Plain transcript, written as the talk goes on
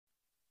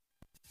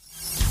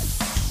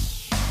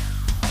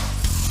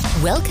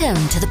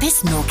Welcome to the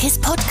Pisnorkis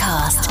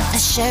Podcast, a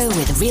show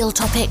with real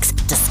topics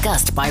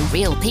discussed by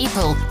real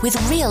people with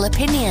real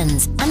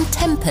opinions and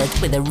tempered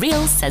with a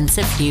real sense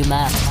of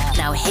humour.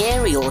 Now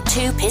here are your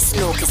two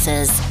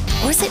Pisnorkises.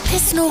 Or is it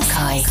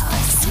Pisnorkai?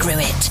 Screw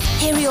it.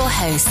 Here are your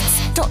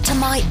hosts, Dr.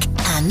 Mike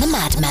and the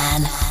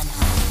Madman.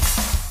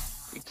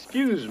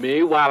 Excuse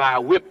me while I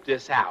whip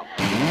this out.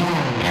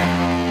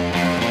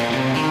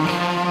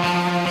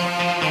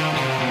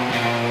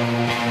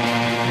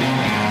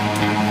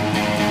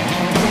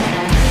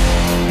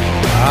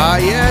 Ah,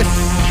 yes.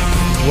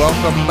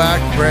 Welcome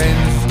back,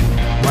 friends.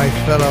 My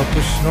fellow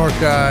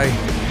Pisnorkai.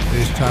 It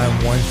is time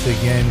once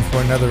again for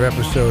another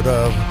episode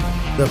of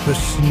the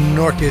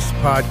Pisnorkis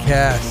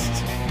Podcast.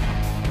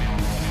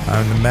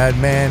 I'm the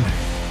Madman.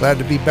 Glad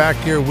to be back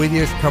here with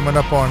you. It's coming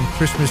up on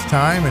Christmas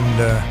time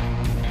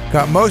and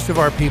got most of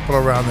our people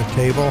around the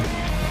table.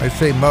 I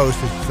say most.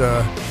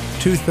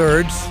 It's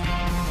 2/3.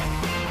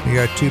 We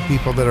got two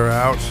people that are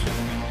out.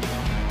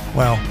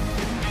 Well,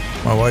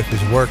 my wife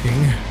is working.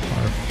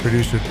 Our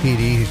producer,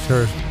 Petey, it's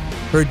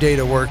her day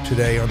to work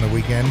today on the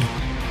weekend.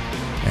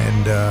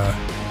 And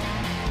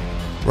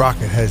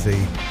Rocket has a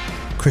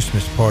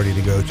Christmas party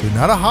to go to.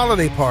 Not a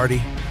holiday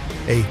party,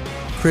 a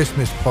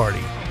Christmas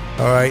party.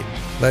 All right,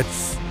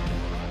 let's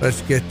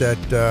get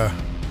that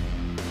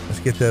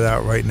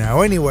out right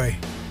now. Anyway,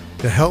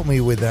 to help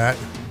me with that,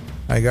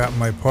 I got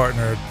my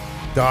partner,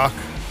 Doc.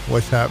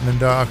 What's happening,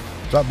 Doc?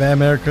 What's up, man?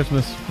 Merry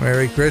Christmas.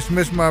 Merry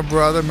Christmas, my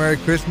brother. Merry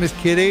Christmas,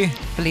 Kitty.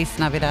 Feliz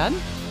Navidad.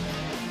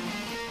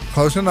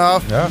 Close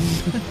enough. Yeah,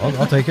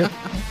 I'll take it.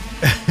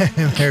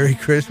 Merry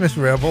Christmas,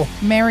 Rebel.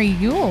 Merry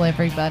Yule,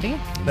 everybody.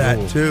 That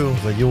Yule. too.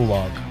 It's a Yule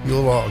log.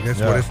 Yule log. That's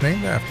what it's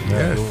named after. Yeah,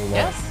 Yes. Yule log.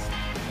 Yes.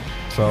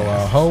 So,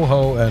 ho,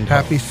 ho, and ho.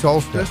 Happy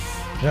solstice.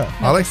 Yeah.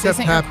 I'll This accept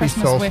isn't your happy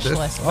Christmas solstice. wish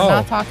list. We're Oh.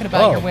 not talking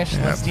about your Oh. wish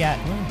Yeah. list yet.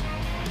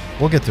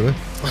 We'll get to it.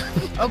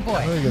 Oh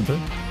boy. We'll get to it.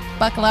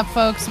 Buckle up,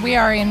 folks. We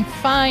are in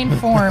fine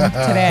form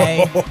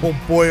today. Oh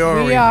boy, are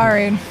we. We are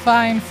in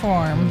fine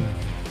form.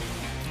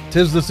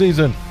 'Tis the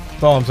season.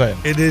 That's all I'm saying.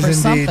 It is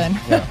For indeed. something.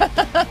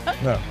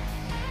 Yeah.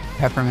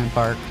 Peppermint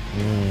bark.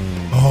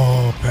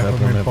 Oh, peppermint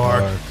Peppermint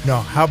bark. bark. No,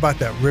 how about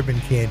that ribbon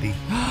candy?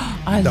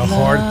 I The love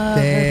hard, ribbon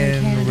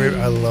thin.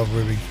 candy. I love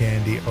ribbon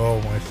candy. Oh,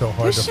 my, it's so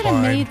hard We to should have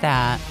find. made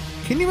that.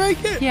 Can you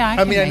make it? Yeah, I I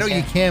can mean, I make know you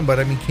it. can, but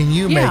I mean, can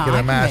you Yeah, make it? I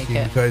I'm can make asking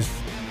it. because,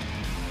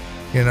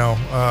 you know,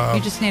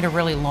 You just need a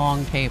really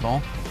long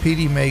table.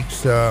 Petey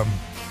makes a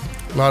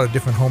lot of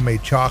different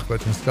homemade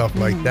chocolates and stuff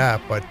like Mm-hmm.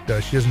 that, but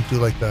she doesn't do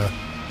like the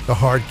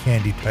hard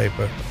candy type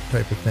of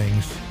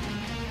things.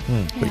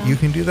 But Yeah. you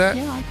can do that?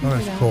 Yeah, I can Oh, do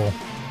that's that. cool.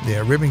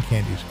 Yeah, ribbon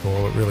candy's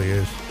cool. It really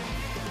is.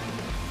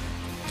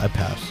 I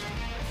pass.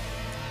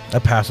 I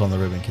pass on the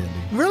ribbon candy.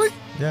 Really?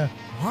 Yeah.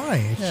 Why?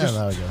 It's Yeah, just.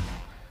 no, I go.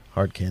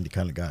 Hard candy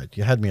kind of guy.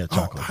 You had me at Oh,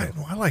 chocolate.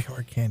 though. I like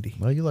hard candy.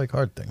 Well, you like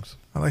hard things.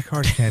 I like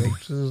hard candy.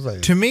 Which is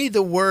like- To me,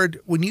 the word,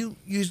 when you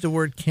use the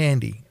word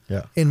candy,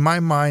 Yeah. in my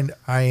mind,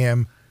 I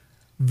am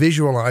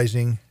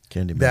visualizing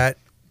Candy man. that.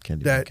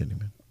 Candy that- man. Candy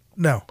man.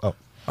 No, Oh.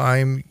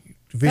 I'm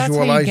That's how you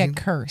visualizing. get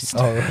cursed.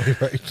 Oh,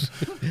 right.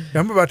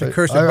 I'm about to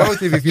curse at All right. both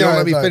of you if you don't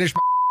let me Sorry. finish my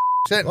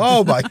sentence.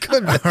 Oh, my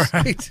goodness. All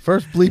right.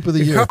 First bleep of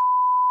the year.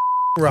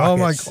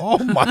 Rockets. Oh,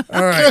 my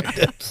All right.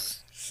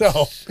 goodness.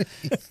 So,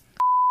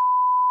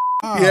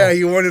 yeah,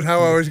 you wondered how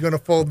I was going to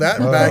fold that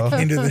back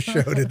into the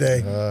show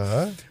today.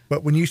 Uh-huh.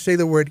 But when you say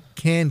the word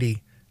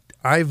candy,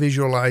 I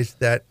visualize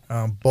that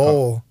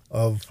bowl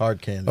of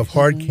Hard candy.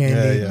 hard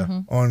candy Yeah,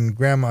 yeah. on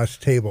Grandma's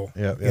table.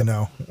 Yeah, You yeah.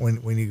 know, when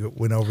you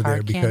went over there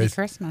Hard candy because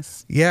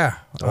Christmas. yeah,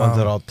 The ones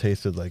that all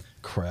tasted like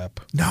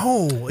crap.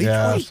 no, it's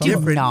Yeah, all some of them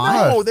different.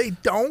 not. No, they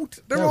don't.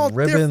 They're Yeah, all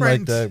ribbon, different.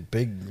 like the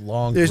big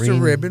long There's the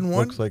green, ribbon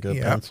one. looks like a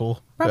Yeah.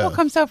 pencil. Rebel Yeah.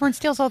 comes over and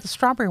steals all the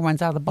strawberry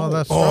ones out of the bowl.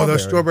 that's- Oh,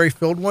 those Strawberry. strawberry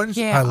filled ones.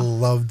 Yeah. I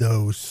love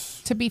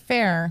those. To be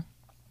fair,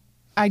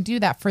 I do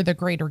that for the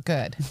greater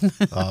good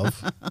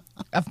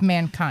of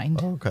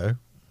mankind. Okay.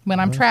 When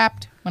I'm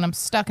trapped, when I'm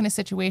stuck in a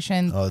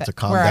situation. Oh, it's a that-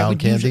 calm where I down would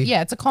candy? usually-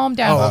 yeah, it's a calm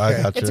down. Oh, okay.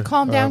 I got It's a you.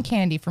 calm down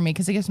candy for me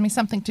because it gives me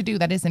something to do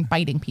that isn't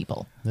biting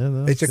people. Yeah,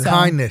 no, It's a good.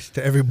 kindness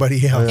to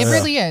everybody else. It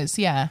really is,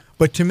 yeah.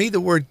 But to me, the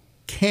word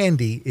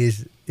candy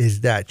is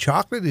that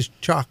chocolate is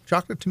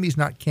chocolate to me is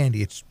not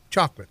candy. It's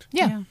chocolate.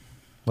 Yeah.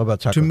 What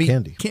about To chocolate me,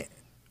 candy?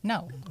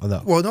 No. Oh,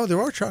 no. well, no,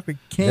 there are chocolate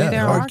candy. Yeah,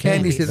 there hard are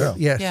candies candies. that are,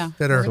 yes, Yeah.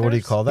 that are. So what do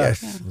you call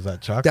that? Yes. Is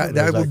that chocolate?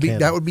 That or is would be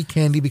candy? that would be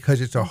candy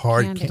because it's a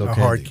hard candy. a Still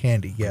hard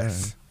candy. candy.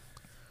 Yes.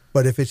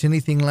 But if it's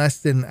anything less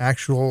than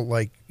actual,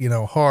 like,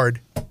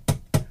 hard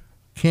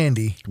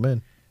candy, Come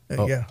in.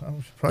 Oh. yeah,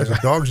 I'm surprised the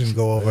dogs didn't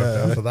go over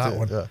Yeah, for that yeah,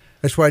 one. yeah.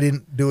 That's why I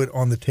didn't do it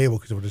on the table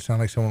because it would have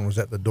sounded like someone was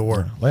at the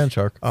door. Land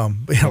shark. But,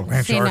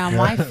 Ram See, Shark. now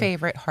my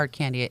favorite hard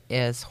candy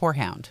is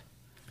Whorehound.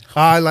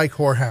 I like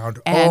Whorehound.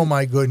 Oh And-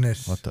 my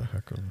goodness. What the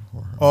heck?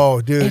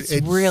 Oh, dude, It's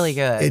really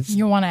good. It's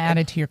You want to add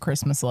it to your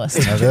Christmas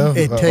list. I do?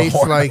 it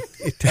tastes like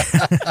it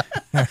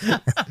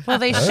Well,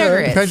 they sugar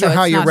it, Depends so on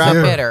how it's you not wrap so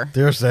it. bitter.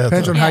 Dear Santa.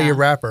 depends on how Yeah. you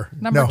wrap her.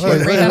 Number No.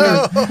 two, right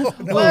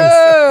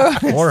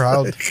under. Or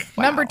how.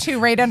 Number two,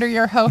 right under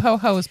your ho ho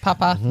hos,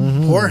 Papa.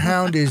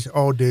 Whorehound is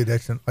dude,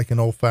 that's like an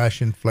old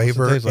fashioned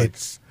flavor. Tastes like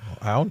It's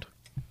hound.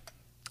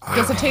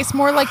 Does it taste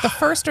more like the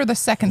first or the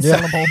second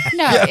syllable?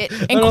 No, I it don't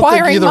think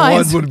Inquiring either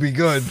minds. one would be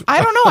good.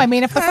 I don't know. I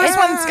mean, if the first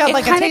one's got It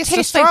like a kinda taste of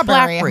tastes like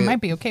strawberry, I Blackroot.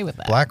 might be okay with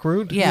that.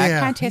 Blackroot? yeah, it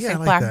kind of tastes I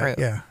like that, Blackroot.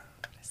 Yeah.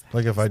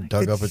 Like if I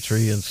dug up a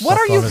tree and What sucked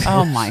are you- on it.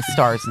 Oh my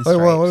stars and Wait,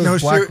 stripes! what is No,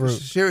 Blackroot?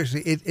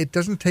 seriously, it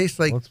doesn't taste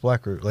like. What's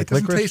Blackroot? Like it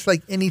doesn't licorice? taste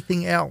like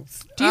anything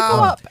else. Do you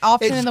go up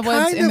often it's in the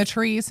woods, kind in the of-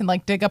 trees, and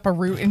like dig up a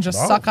root and just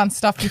No. suck on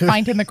stuff you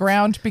find in the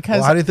ground? Because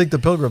Well, how do you think the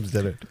Pilgrims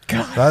did it?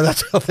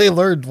 That's how they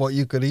learned what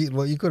you could eat and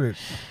what you couldn't.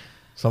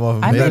 Some of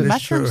them I did. made is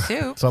mushroom true.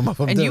 soup, Some of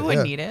them and did, you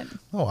wouldn't yeah. eat it.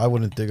 No, I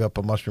wouldn't dig up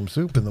a mushroom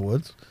soup in the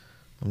woods.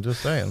 I'm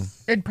just saying.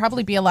 it'd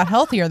probably be a lot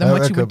healthier than That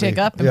what you could would dig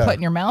be, up and yeah. put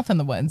in your mouth in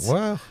the woods.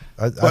 Well,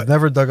 I've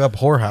never dug up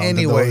whorehound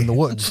Anyway, in the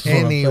woods. is what I'm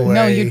saying. anyway.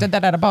 No, you did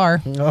that at a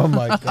bar. Oh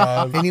my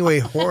god.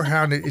 Anyway,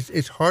 horehound,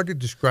 it's hard to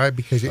describe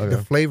because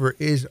the flavor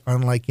is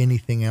unlike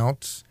anything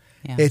else.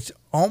 Yeah. It's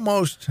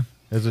almost.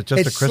 Is it just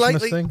a it's Christmas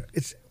slightly, thing?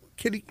 It's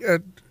Kitty.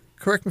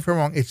 Correct me if I'm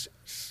wrong. It's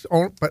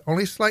but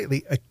only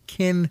slightly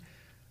akin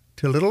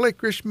to little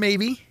licorice,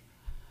 maybe,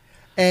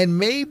 and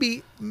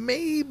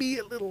maybe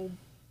a little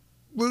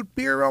root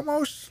beer,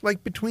 almost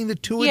like between the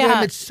two of Yeah,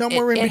 them. It's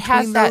somewhere it in has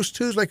between that- those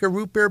two. It's like a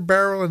root beer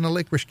barrel and a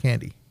licorice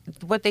candy.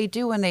 What they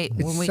do when It's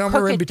we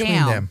somewhere cook in it between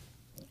down, them.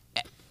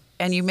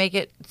 and you make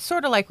it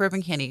sort of like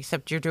ribbon candy,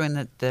 except you're doing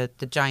the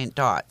giant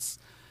dots,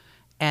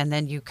 and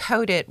then you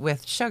coat it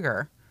with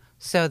sugar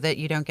so that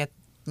you don't get.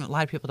 A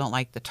lot of people don't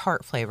like the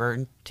tart flavor,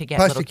 and to get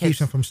Plus, little it keeps kids.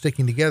 them from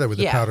sticking together with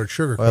the Yeah. powdered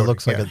sugar. Well, it coating.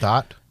 looks like Yeah. a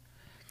dot.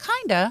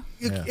 Kinda,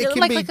 It can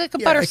like be- like a yeah, it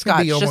can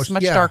butterscotch, be just almost-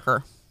 much yeah.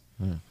 darker.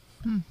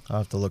 I'll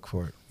have to look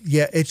for it.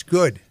 Yeah, it's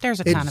good. There's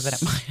a ton of it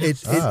at mine.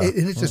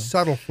 And it's a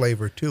subtle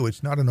flavor too.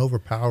 It's not an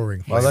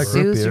overpowering Well, I flavor. like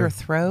root Soothes beer. your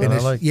throat. And I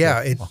it's, like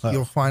yeah, the- it's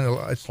you'll find a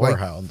lot. It's like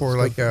Whorehound. for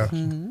It's like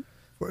good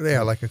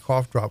a like a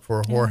cough drop for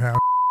a whorehound.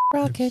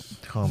 Rocket.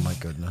 Oh my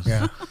goodness.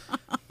 Yeah,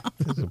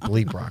 These are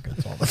bleep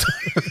rockets all the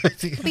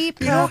time. Bleep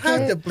you don't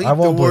have to Rocket. bleep I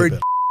won't the word. bleep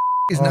it.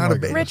 Is Oh not my a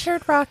big. goodness.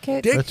 Richard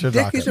Rocket. Dick, Richard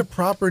Dick Rocket. is a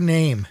proper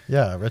name.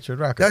 Yeah, Richard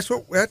Rocket.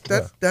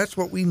 That's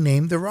what we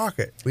named the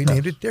rocket. We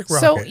named it Dick Rocket.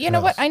 So you know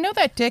Yes. what? I know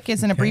that Dick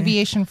is an Okay.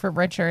 abbreviation for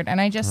Richard,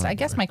 and I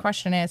guess my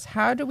question is,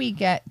 how do we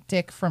get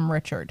Dick from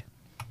Richard?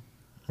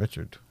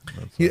 Richard.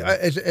 That's, Yeah,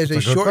 as that's a a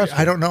good short, question.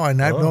 I don't know, and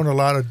I've Oh. known a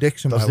lot of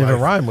Dicks in my doesn't life.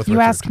 even rhyme with You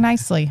Richard. ask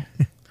nicely.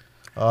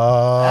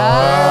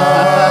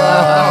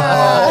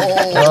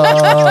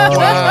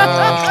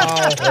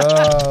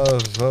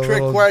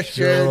 Trick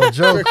question.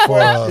 Joke Trick for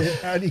us. question.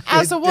 How do you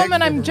As get a woman,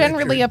 Dick I'm from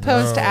generally Richard?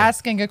 opposed to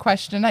asking a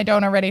question I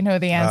don't already know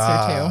the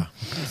answer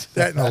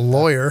That and a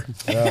lawyer.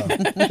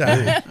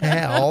 The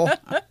hell?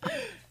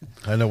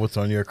 I know what's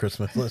on your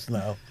Christmas list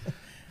now.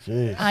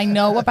 Jeez. to. I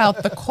know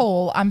about the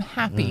coal. I'm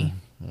happy.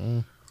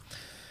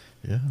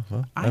 Yeah,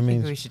 well, I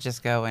mean, think we should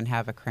just go and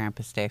have a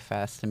Krampus Day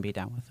Fest and be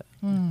done with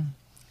it.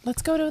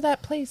 Let's go to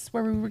that place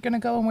where we were going to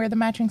go and wear the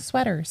matching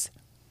sweaters.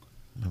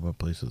 what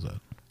place is that?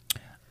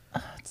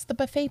 It's the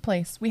buffet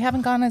place. We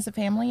haven't gone as a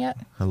family yet.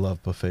 I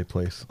love Buffet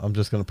Place. I'm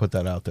just going to put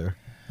that out there.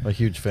 I'm a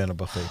huge fan of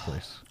Buffet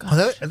Place.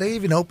 Are they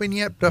even open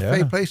yet? Buffet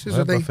Yeah. places?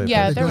 Yeah, Are they? buffet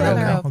Yeah, Are they they're doing that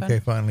they're now? open. Okay,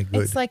 finally,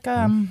 good. It's like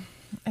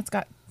it's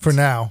got For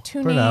now.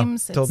 two For now.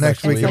 names. Till It's,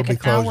 next week it's it'll like be an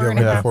closed hour and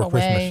over a half before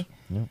away.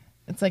 Christmas.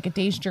 It's like a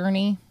day's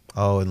journey.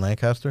 Oh, in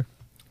Lancaster?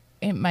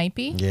 It might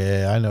be.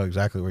 Yeah, I know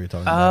exactly where you're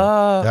talking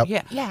Oh, about.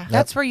 Yep. yeah. Yeah.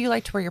 That's where you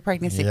like to wear your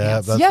pregnancy Yeah,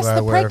 pants. that's Yes, what I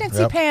the wear. pregnancy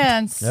Yep.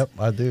 pants. Yep,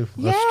 I do.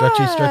 Yeah.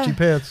 Those stretchy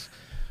pants.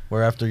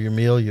 Where after your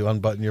meal, you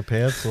unbutton your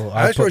pants. Well,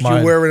 That's put what mine.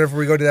 you wear whenever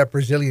we go to that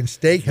Brazilian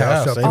steakhouse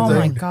Yeah, up same Oh thing.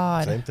 my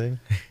God. Same thing.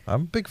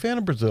 I'm a big fan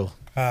of Brazil.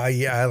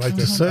 Yeah, I like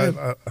Just this. saying.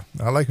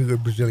 I like a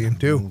good Brazilian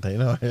too. They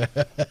know.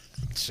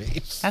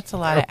 Jeez. That's a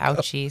lot of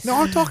ouchies. No,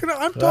 I'm talking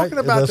about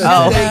That's- the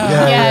Oh. steak.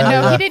 Yeah, no,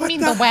 yeah. he didn't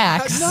mean the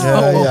wax. No.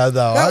 Yeah, no.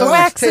 That The wax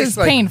wax tastes is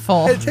like-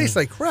 painful. It tastes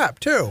like crap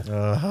too.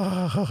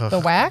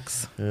 The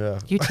wax? Yeah.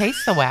 You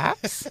taste the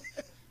wax?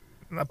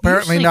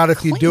 Apparently usually not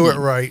if you do it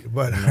clean. right.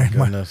 But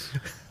Goodness.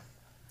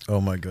 Oh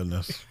my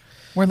goodness.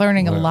 We're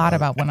learning a lot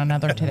about one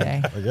another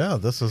today. Yeah,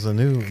 this is a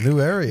new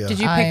area. Did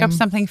you pick up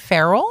something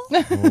feral?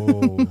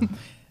 Oh,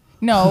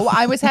 No,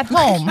 I was at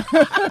home.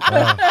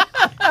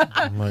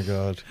 oh my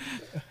God.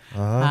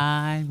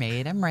 I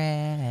made him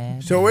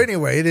red. so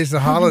anyway, it is the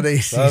holiday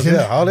season.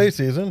 Yeah, holiday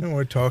season. And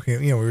we're talking,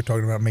 we were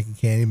talking about making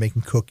candy,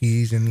 making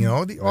cookies, and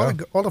all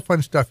the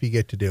fun stuff you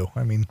get to do.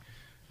 I mean,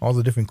 all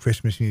the different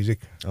Christmas music.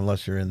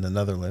 Unless you're in the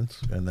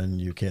Netherlands, and then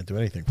you can't do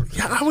anything for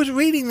Christmas. Yeah, I was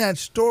reading that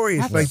story.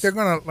 It's like they're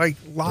gonna lock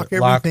Locked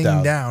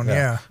everything down.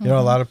 Yeah. You know,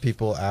 a lot of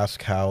people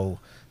ask how,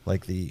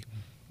 like, the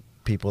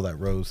people that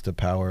rose to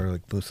power,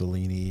 like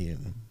Mussolini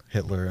and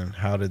Hitler, and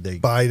how did they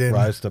Biden.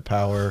 rise to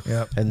power?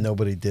 Yep. And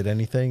nobody did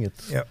anything.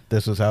 It's Yep.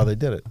 This is how they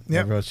did it. Yep.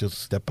 Everyone's just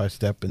step by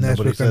step, and And that's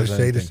nobody what's going to says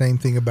say anything. the same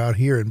thing about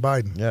here in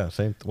Biden. Yeah,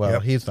 same. Well,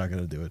 Yep. he's not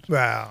going to do it.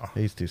 Wow.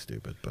 He's too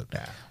stupid. But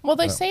Well,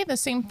 they say the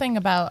same thing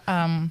about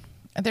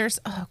there's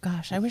oh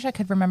gosh, I wish I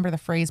could remember the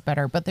phrase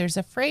better, but there's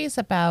a phrase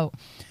about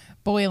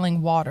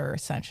boiling water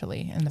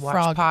essentially, and the Watch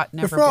frog pot The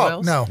never frog.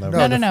 boils. No,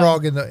 No, the no.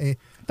 frog in the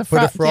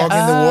put a frog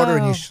yeah. in the water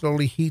and you Oh.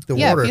 slowly heat the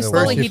Yeah, water. if you At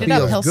slowly first heat it up,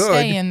 feels he'll good.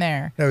 stay in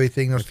there.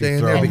 Everything will If you stay in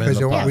throw there him in because the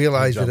they won't pot,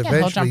 realize he'll that jump. Yeah, he'll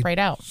eventually, jump right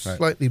out.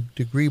 slightly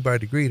degree by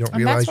degree, don't And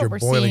realize that's you're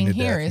what we're boiling seeing to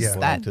here death. is Yeah.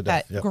 Boiling to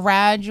that death, yep.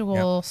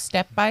 gradual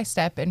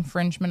step-by-step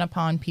infringement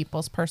upon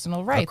people's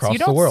personal rights. Across You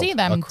the don't world. see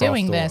them Across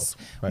doing the this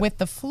world. Right. with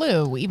the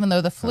flu, even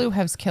though the flu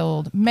has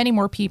killed many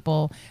more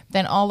people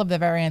than all of the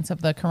variants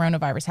of the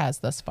coronavirus has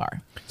thus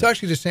far. It's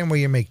actually the same way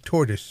you make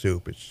tortoise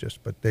soup. It's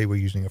just, but they were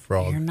using a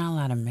frog. You're not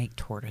allowed to make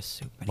tortoise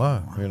soup Wow,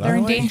 anymore. you're not They're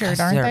allowed? endangered,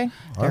 aren't they're, they?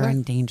 They're they?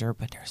 in danger,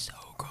 but they're so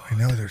good. I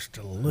know they're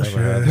delicious.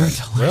 Never had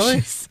that.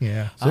 Really?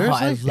 Yeah. Oh,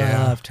 I Seriously?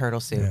 love turtle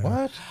soup.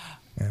 What?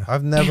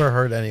 I've never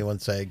heard anyone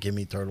say, "Give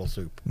me turtle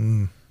soup,"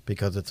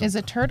 because it's. Is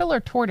it turtle or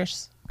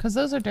tortoise? Because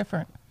those are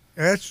different.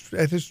 That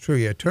is true.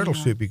 Yeah, turtle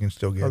soup you can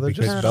still get Oh, they're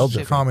because just it's spelled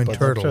soup. different, common but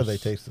turtles. I'm sure they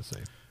taste the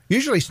same.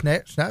 Usually,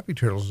 snappy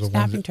turtles is the one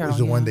Snapping that, turtle, is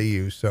the one yeah. they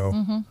use.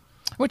 So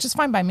Which is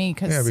fine by me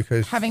Yeah,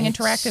 because having it's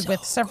interacted so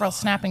with several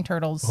snapping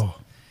turtles,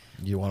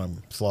 You want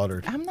them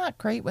slaughtered. I'm not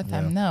great with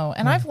them, no.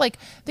 And I've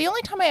the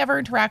only time I ever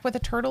interact with a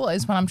turtle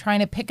is when I'm trying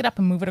to pick it up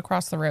and move it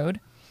across the road.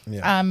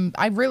 Yeah.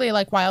 I really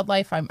like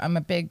wildlife. I'm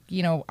a big,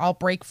 I'll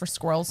break for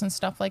squirrels and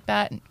stuff like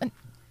that.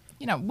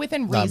 And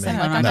within Not reason. me.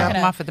 Like No, I'm drop not them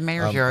gonna, off at the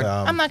mayor's yard.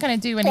 I'm not gonna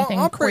do anything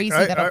I'll break-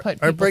 crazy that'll put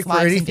I people's break for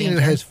lives in anything danger.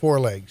 that has 4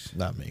 legs.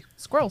 Not me.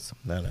 Squirrels.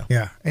 No.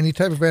 Yeah, any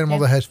type of animal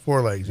Yeah. that has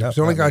 4 legs. If Yep, it's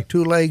only not me. got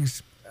 2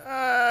 legs,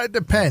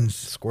 depends.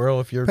 Squirrel.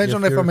 If you're Depends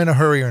on if you're- I'm in a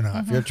hurry or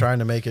not. If you're trying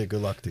to make it,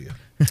 good luck to you.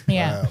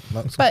 Yeah.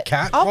 But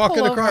cat I'll walking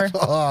pull across. over.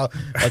 Oh,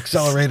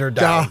 accelerator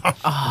down.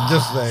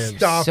 Just saying.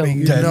 Stop So it!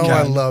 You dead know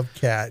cat. I love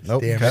cats.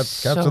 Nope. Damn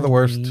Cats it. are the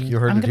worst. mean. You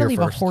heard I'm it gonna here leave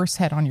first. a horse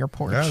head on your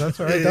porch. Yeah, that's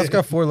all right. That's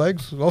got 4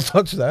 legs. I'll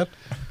touch that.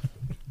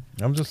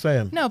 I'm just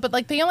saying. No,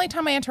 but the only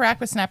time I interact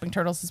with snapping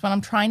turtles is when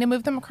I'm trying to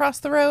move them across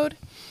the road,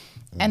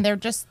 and they're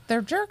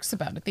jerks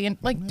about it.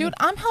 Dude,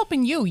 I'm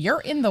helping you. You're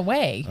in the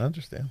way. I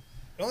understand.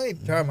 The only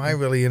time I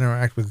really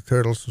interact with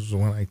turtles is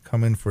when I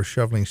come in for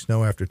shoveling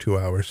snow after 2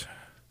 hours.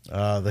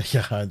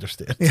 Yeah, I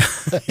understand.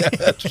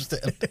 I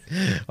understand.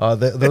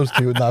 Those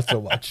two, not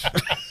so much.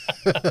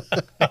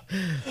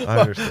 I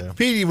understand.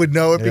 Petey would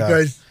know it Yeah.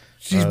 because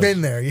she's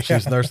been there. Yeah.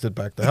 She's nursed it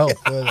back to health.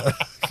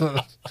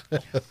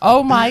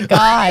 Oh my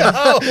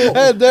god.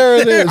 And there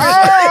it is.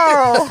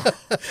 Oh,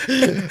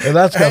 And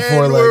that's got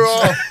 4 And we're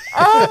legs.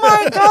 oh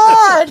my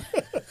god.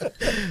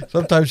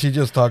 Sometimes she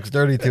just talks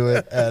dirty to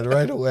it, and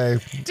right away,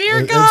 Dear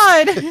it-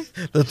 God.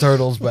 the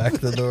turtle's back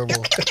to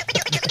normal.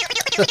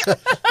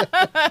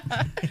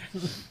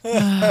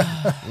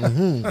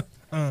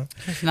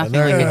 There's nothing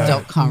there like you go.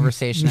 adult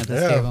conversation at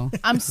this Yeah. table.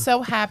 I'm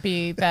so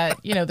happy that,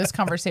 this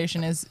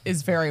conversation is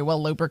very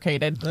well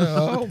lubricated.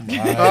 Oh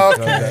my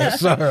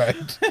goodness! All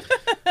right.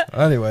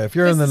 Anyway, if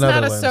you're This in the is not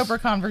a Netherlands, sober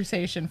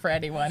conversation for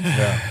anyone.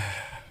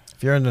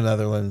 if you're in the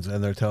Netherlands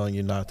and they're telling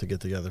you not to get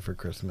together for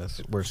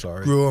Christmas, we're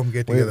sorry. Screw 'em,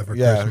 get together for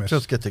yeah, Christmas.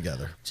 just get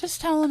together.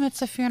 Just tell them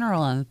it's a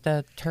funeral and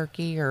the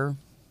turkey or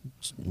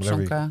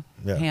Whatever you- shunka,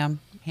 yeah.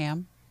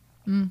 ham.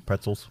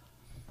 Pretzels.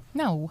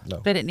 No.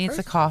 No. But it needs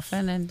a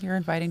coffin and you're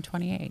inviting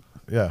 28.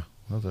 Yeah,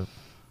 that's it.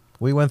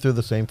 We went through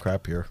the same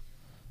crap here.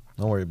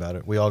 Don't worry about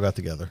it. We all got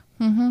together.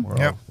 Mm-hmm.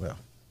 Yep. Don't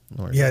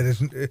worry Yeah,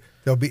 about it.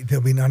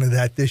 there'll be none of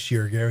that this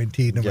year,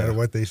 guaranteed. No Yeah. matter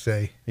what they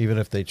say. Even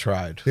if they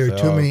tried. There are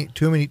So,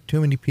 too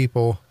many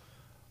people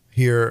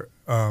here.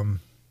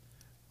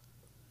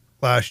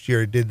 Last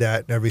year did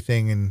that and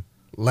everything, and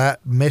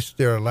missed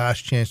their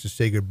last chance to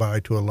say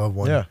goodbye to a loved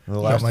one. Yeah, the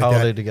last Something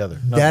holiday that. together.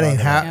 That Not ain't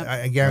gonna happening.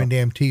 I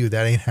guarantee you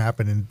that ain't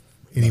happening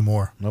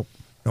anymore. Nope.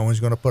 No one's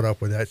going to put up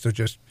with that. So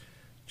just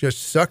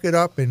suck it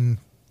up and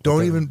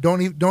don't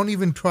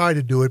even try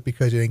to do it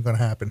because it ain't going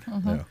to happen.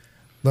 Yeah.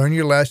 Learn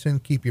your lesson.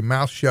 Keep your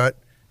mouth shut.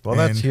 Well,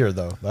 that's and- here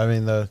though. I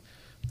mean,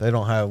 we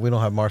don't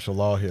have martial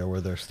law here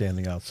where they're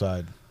standing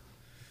outside,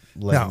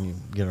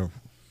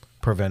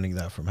 preventing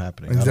that from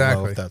happening. I don't know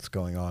Exactly. if that's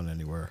going on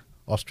anywhere.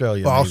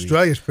 Australia. Well, maybe.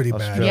 Australia's pretty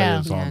bad. Australia Yeah.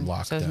 is on Yeah,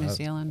 lockdown. so is New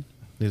Zealand.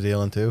 New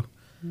Zealand too.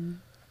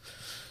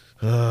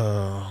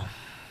 Oh.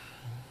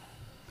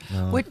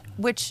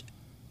 Which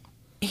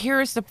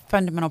here's the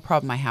fundamental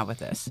problem I have with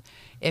this.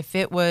 If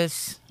it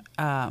was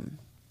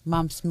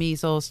mumps,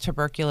 measles,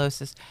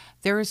 tuberculosis,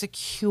 there is a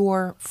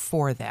cure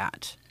for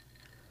that.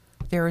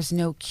 There is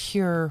no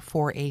cure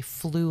for a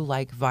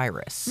flu-like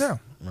virus. No.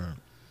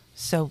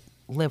 So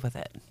live with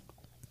it.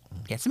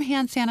 Get some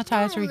hand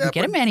sanitizer. No, You can that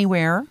get them would-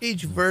 anywhere.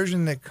 Each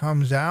version that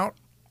comes out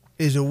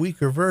is a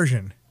weaker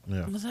version.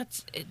 Yeah. Well,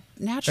 it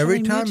naturally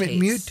Every time it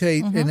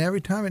mutates, Mm-hmm. and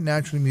every time it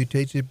naturally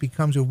mutates, it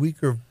becomes a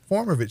weaker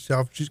form of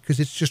itself just because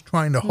it's just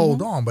trying to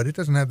hold on, but it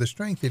doesn't have the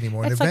strength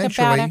anymore. It's and like a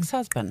eventually, bad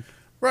ex-husband.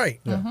 right.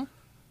 Yeah.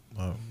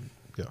 Well,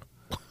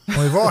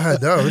 we've all had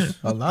those.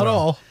 Not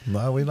all.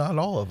 No, we not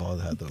all have all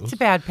had those. It's a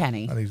bad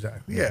penny. Not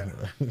exactly. Yeah.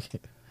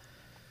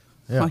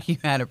 Yeah. Well, you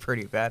had a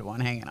pretty bad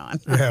one hanging on.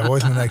 Yeah, it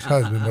wasn't an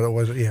ex-husband, but it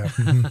was, yeah.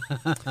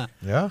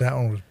 Yeah. That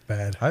one was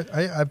bad.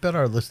 I bet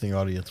our listening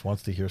audience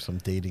wants to hear some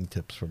dating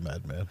tips from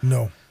Madman.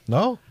 No.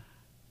 No?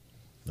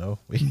 No,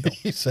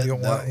 he said You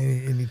don't no. want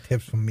any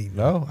tips from me?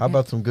 No, how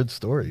about some good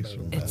stories?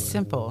 From It's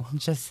simple.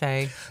 Just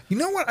say, You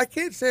know what? I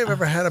can't say I've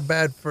ever had a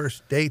bad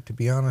first date, to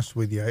be honest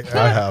with you. I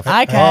have.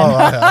 I can. Oh,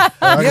 I have.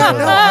 I Yeah, can no,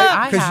 say that.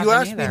 I because you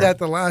haven't asked me either. that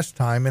the last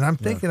time, and I'm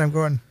thinking, I'm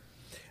going,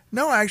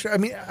 no, actually, I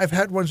mean, I've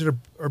had ones that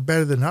are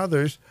better than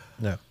others.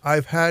 Yeah.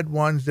 I've had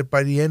ones that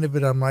by the end of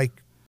it, I'm like,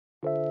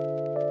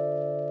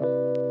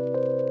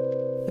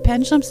 The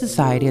Pendulum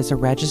Society is a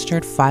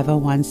registered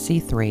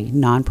 501c3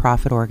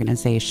 nonprofit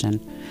organization,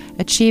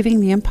 achieving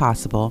the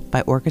impossible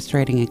by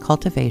orchestrating a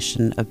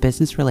cultivation of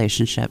business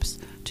relationships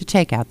to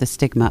take out the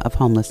stigma of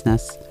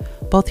homelessness,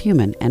 both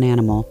human and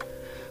animal.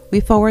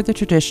 We forward the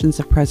traditions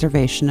of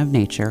preservation of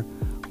nature,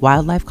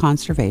 wildlife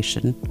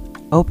conservation,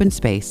 open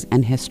space,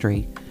 and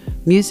history.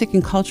 Music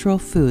and cultural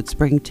foods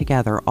bring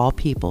together all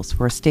peoples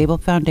for a stable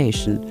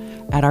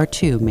foundation at our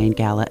two main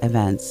gala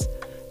events,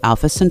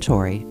 Alpha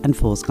Centauri and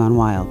Fools Gone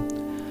Wild.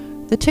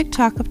 The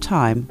tick-tock of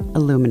time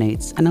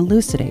illuminates and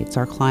elucidates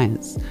our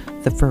clients,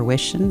 the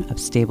fruition of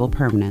stable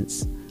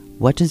permanence.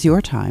 What does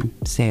your time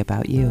say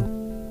about you?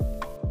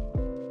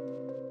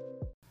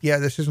 yeah,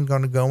 this isn't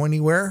going to go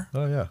anywhere.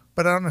 Oh, yeah.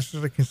 But I don't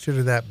necessarily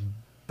consider that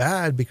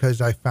bad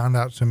because I found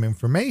out some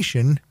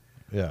information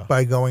Yeah.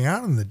 by going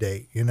out on the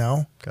date, you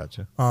know?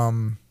 Gotcha.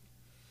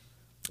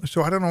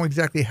 So I don't know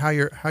exactly how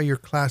you're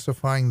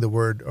classifying the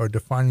word or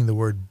defining the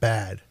word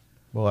bad.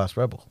 We'll ask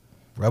Rebel.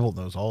 Rebel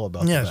knows all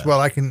about Yes, that. well,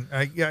 I can.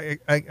 You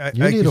I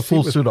need can a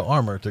full see with- suit of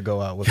armor to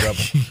go out with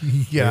Rebel.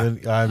 Yeah,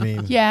 I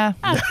mean, Yeah.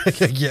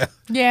 yeah.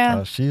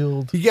 Yeah.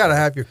 Shield. you got to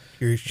have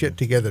your shit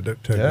together to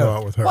Yeah. go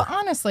out with her. Well,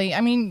 honestly,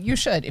 I mean, you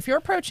should. If you're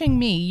approaching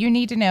me, you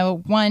need to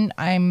know, one,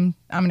 I'm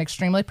an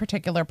extremely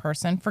particular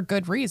person for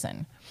good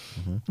reason.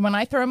 When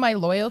I throw my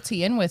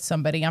loyalty in with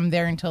somebody, I'm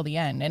there until the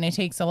end, and it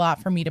takes a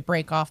lot for me to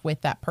break off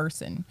with that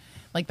person.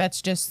 Like,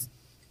 that's just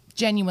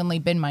genuinely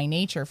been my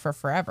nature for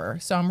forever.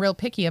 So I'm real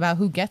picky about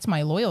who gets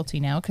my loyalty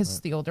now, because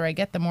the older I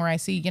get, the more I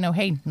see,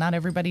 hey, not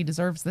everybody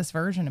deserves this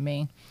version of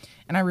me.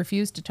 And I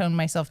refuse to tone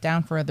myself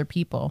down for other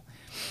people.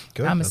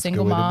 Good. I'm a That's a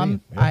single good way to mom.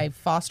 be. Yeah. I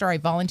foster, I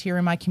volunteer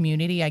in my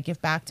community. I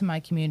give back to my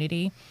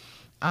community.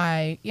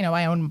 I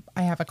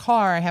have a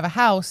car, I have a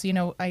house,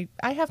 I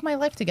have my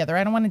life together.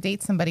 I don't want to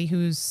date somebody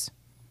who's,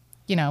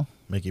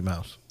 Mickey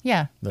Mouse.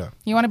 yeah. Yeah.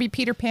 You want to be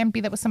Peter Pan, be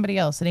that with somebody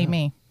else. It ain't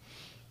me.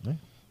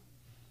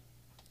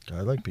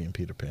 I like being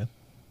Peter Pan.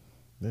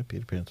 Yeah,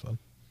 Peter Pan's fun.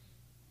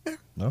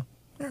 No?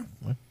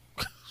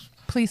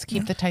 Please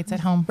keep the tights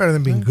at home. Better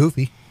than being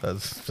goofy.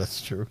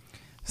 That's true.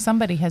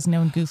 Somebody has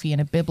known Goofy in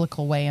a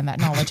biblical way, and that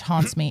knowledge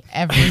haunts me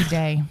every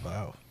day.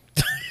 Wow.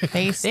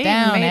 Face They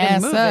down, made him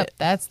ass move up. it.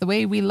 That's the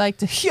way we like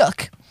to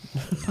yuck.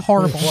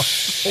 Horrible.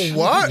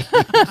 What?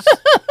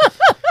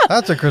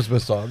 That's a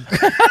Christmas song.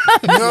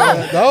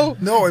 No,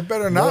 no, it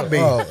better not be.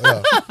 Oh,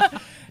 yeah.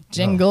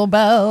 Jingle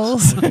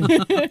bells.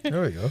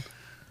 There we go.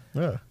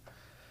 Yeah.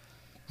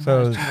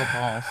 So,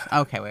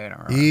 Okay, wait,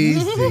 all right.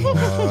 Easy.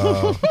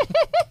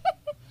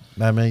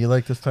 man, you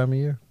like this time of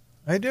year?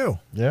 I do.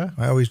 Yeah?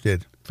 I always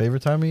did.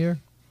 Favorite time of year?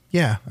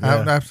 Yeah,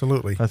 Yeah.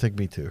 absolutely, I think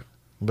me too.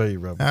 What about you,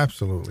 Rebel?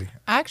 absolutely.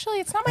 Actually,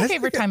 it's not my I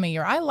favorite think time of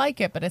year. I like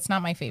it, but it's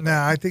not my favorite.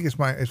 Nah, I think it's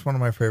one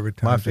of my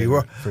favorite My times. of year.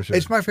 favorite, Well, for sure.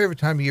 It's my favorite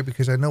time of year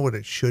because I know what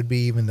it should be,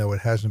 even though it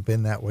hasn't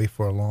been that way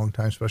for a long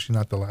time, especially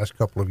not the last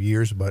couple of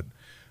years, but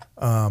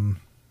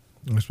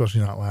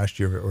especially not last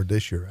year or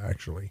this year,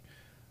 actually.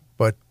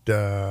 But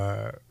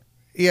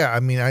yeah, I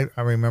mean,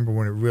 I remember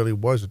when it really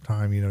was a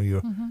time,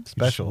 you're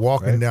Special, just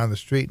walking right? down the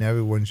street and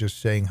everyone's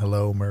just saying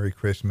hello, Merry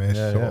Christmas,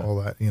 Yeah, yeah. all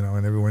that,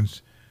 and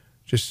everyone's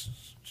just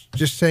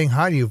saying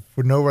hi to you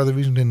for no other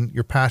reason than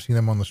you're passing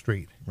them on the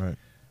street. Right.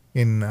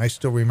 And I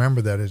still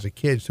remember that as a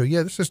kid. So,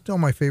 yeah, this is still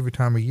my favorite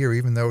time of year,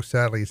 even though,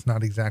 sadly, it's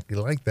not exactly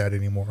like that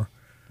anymore.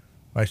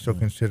 I still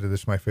consider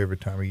this my favorite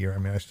time of year. I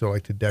mean, I still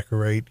like to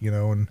decorate,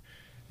 and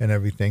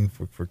everything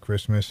for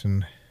Christmas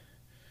and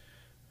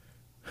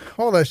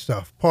all that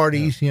stuff.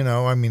 Parties,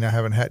 I mean,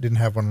 didn't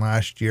have one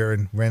last year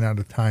and ran out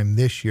of time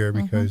this year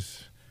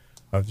because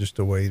of just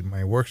the way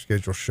my work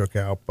schedule shook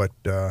out. But,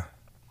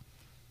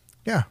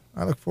 yeah,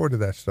 I look forward to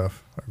that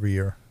stuff every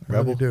year. I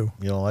Rebel? really do.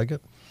 You don't like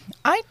it?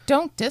 I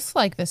don't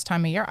dislike this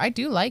time of year. I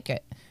do like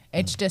it.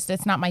 It's just,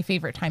 it's not my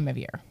favorite time of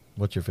year.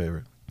 What's your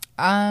favorite?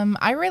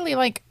 I really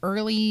like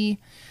early.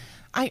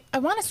 I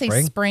want to say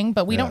spring,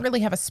 but we don't really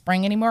have a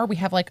spring anymore. We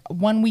have like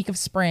 1 week of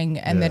spring,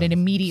 and then Yeah. it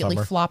immediately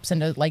Summer. flops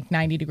into like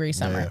 90-degree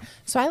summer. yeah.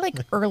 So I like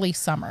early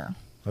summer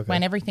Okay.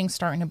 when everything's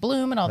starting to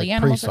bloom and all the Like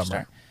animals are pre-summer.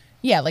 starting.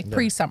 Yeah, like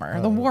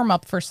pre-summer, the warm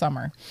up for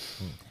summer.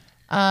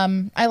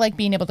 I like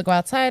being able to go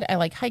outside. I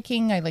like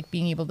hiking. I like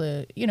being able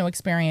to,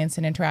 experience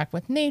and interact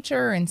with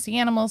nature and see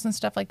animals and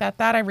stuff like that.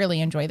 That I really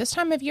enjoy. This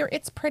time of year,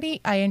 it's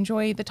pretty. I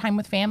enjoy the time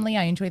with family.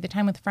 I enjoy the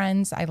time with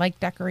friends. I like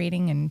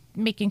decorating and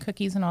making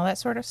cookies and all that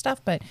sort of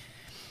stuff, but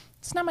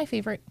it's not my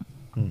favorite.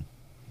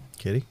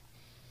 Kitty?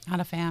 Not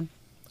a fan.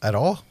 At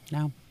all?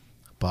 No.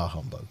 Bah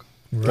humbug.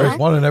 Right. There's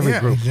one in every Yeah,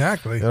 group.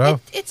 exactly. You know?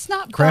 It's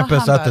not Krampus bah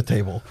at the humbug.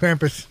 table.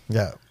 Krampus.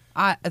 Yeah.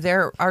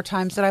 There are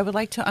times that I would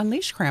like to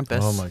unleash Krampus.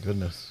 Oh, my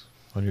goodness.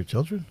 On your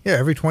children? Yeah,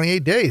 every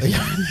 28 days.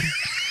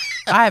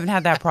 I haven't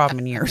had that problem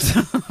in years.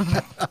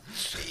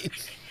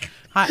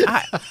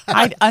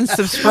 I'd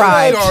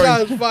unsubscribe.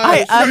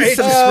 I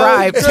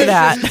unsubscribed to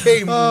that.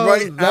 Came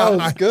right that out.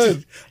 was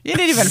good. You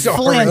didn't even Sorry.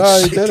 flinch. Oh,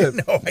 you did it.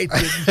 No, I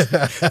didn't.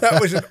 That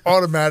was an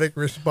automatic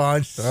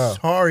response. Oh.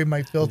 Sorry,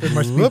 my filter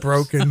must be Whoops.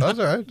 broken. That's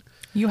all right.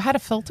 You had a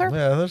filter?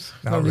 Yeah, there's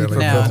no Not need really. for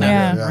No. filter.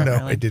 Yeah. Not No,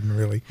 really. I didn't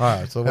really. All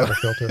right, so what? Not a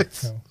filter.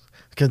 No.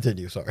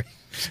 Continue. Sorry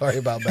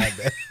about that.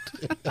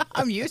 Day.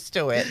 I'm used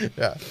to it.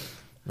 Yeah.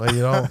 Well,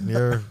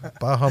 you're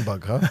bah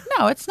humbug, huh?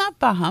 No, it's not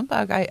bah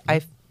humbug.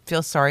 I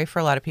feel sorry for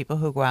a lot of people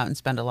who go out and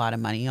spend a lot of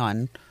money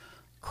on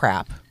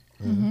crap.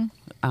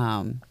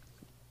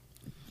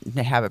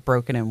 They have it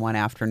broken in one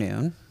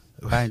afternoon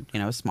by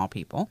small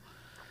people.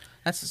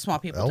 That's what small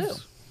people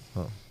Elves?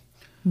 do. Oh,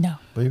 No.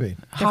 what do you mean?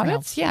 Different Hobbits,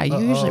 elves. yeah, you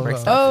usually break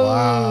stuff.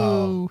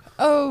 Oh. See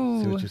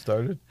Oh. what you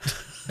started?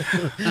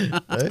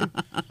 Hey?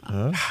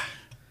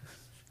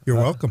 You're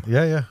welcome.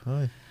 Yeah. All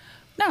right.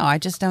 No, I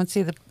just don't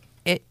see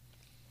it.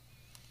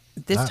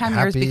 This Not time of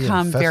year has happy and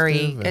become very.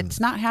 festive and- It's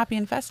not happy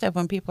and festive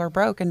when people are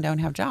broke and don't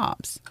have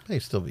jobs. They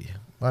still be.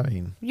 I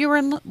mean, We were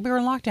in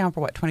lockdown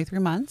for what, 23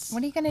 months?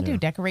 What are you going to do?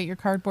 Decorate your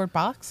cardboard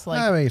box? Like,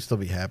 I mean, you still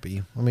be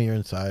happy. I mean, you're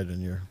inside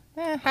and you're.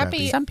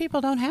 happy. Some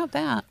people don't have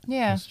that.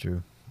 Yeah. That's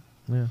true.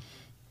 Yeah.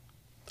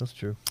 That's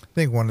true. I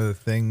think one of the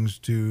things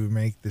to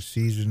make the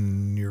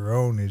season your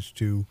own is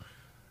to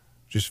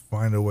just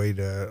find a way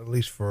to, at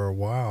least for a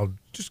while,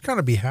 just kind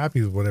of be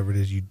happy with whatever it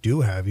is you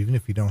do have, even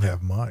if you don't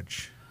have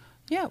much.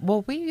 Yeah,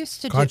 well, we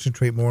used to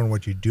Concentrate more on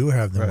what you do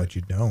have than Right. what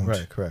you don't.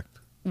 Right. Correct.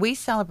 we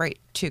celebrate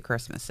two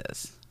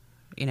Christmases.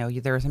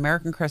 There's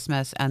American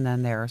Christmas, and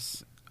then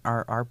there's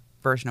our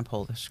version of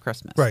Polish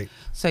Christmas. Right.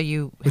 So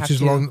you Which have is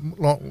to,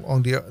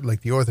 long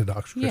the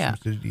Orthodox Christmas,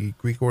 Yeah. the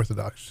Greek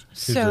Orthodox.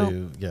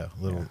 So Yeah.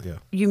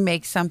 you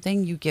make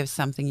something, you give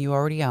something you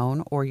already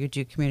own, or you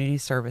do community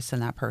service in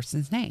that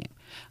person's name.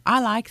 I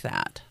like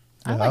that.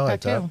 I Yeah,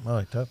 like that too. I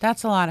like that.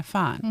 That's a lot of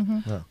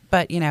fun. Yeah.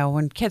 But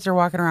when kids are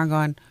walking around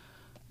going,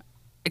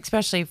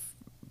 especially if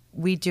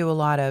we do a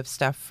lot of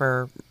stuff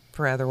for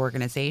other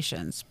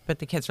organizations, but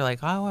the kids are like,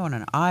 oh, I want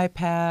an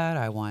iPad,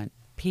 I want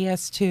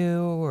PS2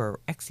 or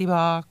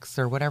Xbox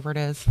or whatever it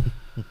is.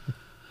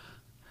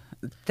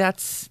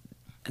 That's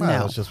Well, no.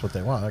 that's just what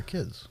they want. They're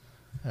kids.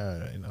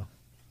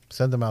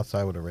 Send them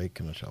outside with a rake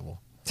and a shovel.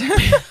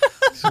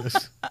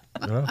 Just,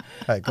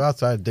 hey, go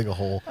outside and dig a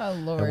hole. Oh,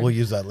 Lord. And we'll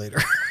use that later.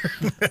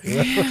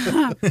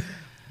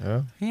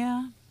 Yeah.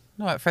 Yeah.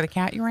 What, for the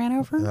cat you ran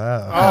over?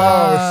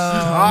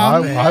 I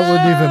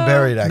wouldn't even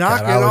bury that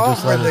Knock cat. it I would off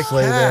just let with it the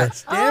lay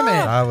cats. there. Damn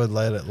it. I would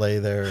let it lay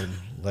there and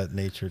let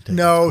nature take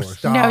No, its course.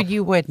 stop. No,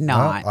 you would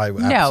not. I no,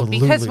 absolutely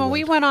because when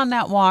we would. went on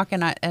that walk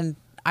and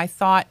I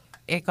thought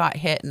it got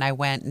hit and I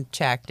went and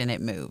checked and it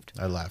moved.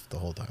 I laughed the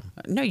whole time.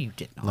 No, you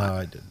did not. No,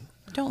 I didn't.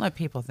 Don't let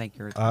people think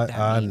you're that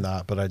I'm mean.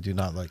 not, but I do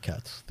not like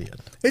cats. The end.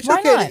 It's Why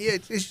okay. not?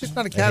 It's just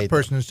not a hate cat them.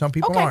 person, and some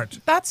people Okay,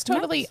 aren't. that's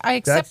totally. I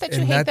accept that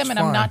you hate that's them, and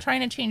I'm not fine.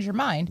 trying to change your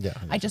mind. Yeah,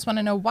 I just want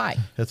to know why.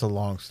 It's a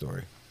long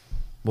story.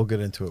 We'll get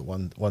into it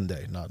one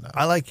day, not now.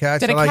 I like cats.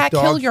 Did I a like cat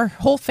dogs. kill your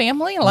whole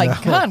family? Like,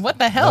 No. God, what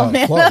the hell, No,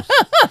 man? close.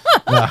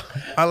 No.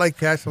 I like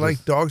cats. I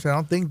like dogs. I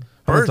don't think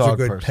I'm a birds are dog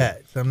good person.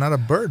 pets. I'm not a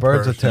bird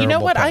Birds are person. You know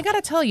terrible what? I pets.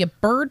 got to tell you,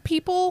 bird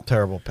people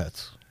Terrible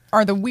pets.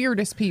 are the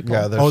weirdest people.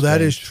 Yeah, they're Oh, that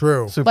strange. is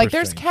true. Super like,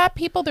 there's strange. cat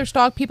people, there's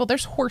dog people,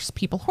 there's horse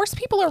people. Horse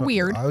people are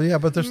weird. Oh yeah,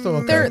 but they're still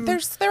okay.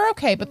 They're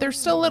okay, but they're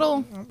still a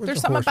little. There's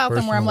a something horse about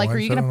them where I'm person like, are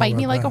once. you I gonna don't bite know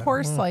me about like a that.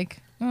 horse? Like,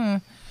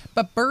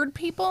 But bird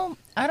people,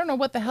 I don't know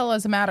what the hell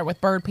is the matter with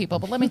bird people.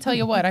 But let me tell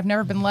you what, I've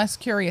never been less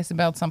curious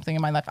about something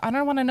in my life. I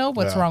don't want to know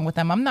what's Yeah. wrong with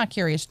them. I'm not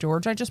curious,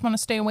 George. I just want to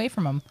stay away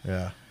from them.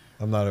 Yeah,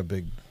 I'm not a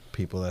big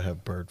people that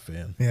have bird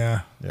fan.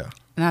 Yeah. Yeah.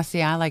 Now,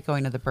 see, I like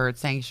going to the bird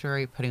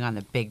sanctuary, putting on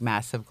the big,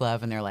 massive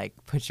glove, and they're like,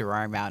 put your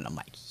arm out. And I'm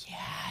like,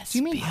 yes. Do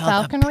you mean feel the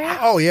falconry?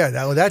 Oh yeah.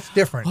 That's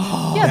different.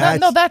 Yeah,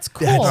 that's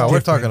cool. No, we're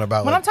different. talking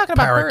about. When like, I'm talking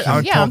about birds,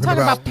 parakeets. I'm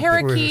talking about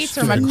parakeets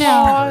or No,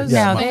 macaws.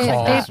 Yeah, No,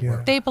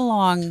 macaws. they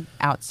belong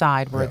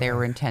outside where they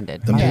were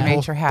intended. The Mother people,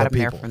 Nature had the them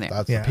there people. from there.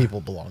 That's Yeah. the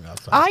people belong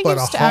outside. I But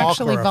a used to hawk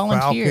actually or a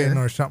volunteer. falcon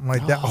or something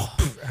like that. Oh,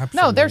 absolutely.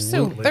 No,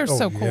 they're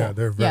so cool. Yeah,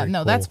 they're very no,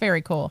 cool. that's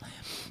very cool.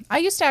 I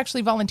used to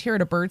actually volunteer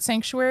at a bird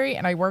sanctuary,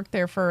 and I worked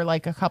there for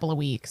like a couple of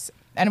weeks.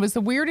 And it was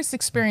the weirdest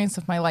experience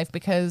of my life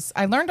because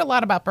I learned a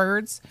lot about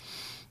birds.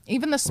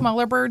 Even the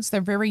smaller birds,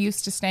 they're very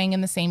used to staying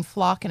in the same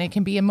flock, and it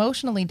can be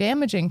emotionally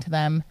damaging to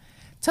them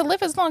to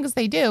live as long as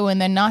they do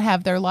and then not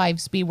have their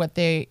lives be what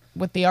they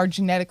are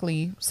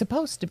genetically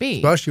supposed to be.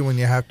 Especially when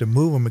you have to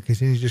move them, because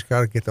then you just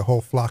got to get the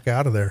whole flock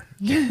out of there.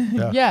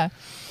 Yeah.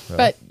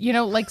 But,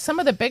 like some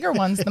of the bigger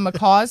ones, the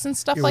macaws and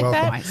stuff You're like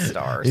welcome. that, My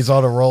stars. He's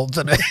on a roll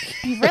today.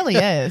 he really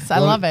is. I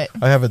love it.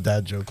 I have a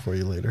dad joke for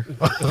you later.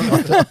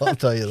 I'll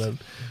tell you that.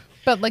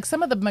 But like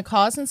some of the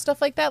macaws and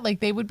stuff like that, like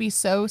they would be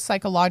so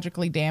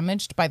psychologically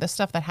damaged by the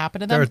stuff that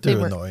happened to them. They're They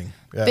too were- annoying.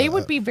 Yeah, They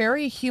would be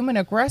very human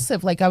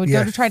aggressive. Like I would go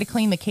to Yes. try to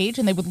clean the cage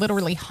and they would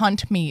literally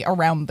hunt me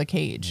around the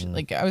cage. Mm.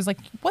 Like I was like,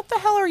 what the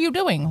hell are you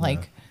doing?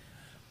 Like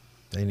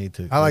They need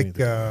to. I they like need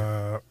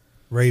to-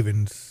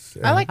 ravens.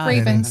 I like and-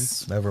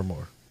 ravens.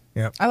 Nevermore.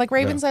 Yep. I like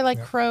ravens. I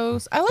like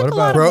crows. I like a about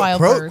lot of wild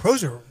birds.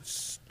 Crows are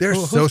they're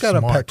Who's so got a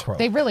smart. pet crow?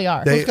 They really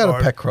are. They Who's got a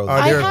are- pet crow? are-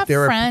 I there- have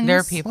there are- friends. There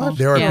are people.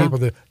 There are Yeah. people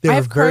that I they are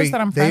have crows very that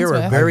I'm they friends are a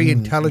with. very I've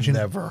intelligent.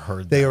 never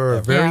heard They that are a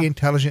ever. very Yeah.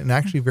 intelligent and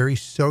actually very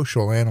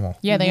social animal.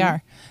 Yeah, they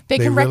are. They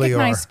They can really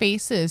recognize are.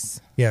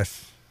 faces.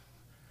 Yes.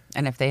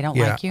 And if they don't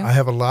Yeah. like you, I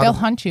have a lot. They'll of,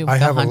 hunt you. I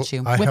They'll have a- hunt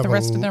you. I With have the a-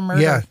 rest of their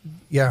murder. Yeah.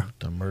 Yeah.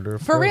 The murder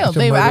of For crows. real, It's a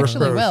they murder of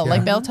actually crows, will. yeah.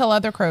 Like they'll tell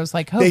other crows,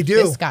 like, "Oh, They do.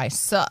 this guy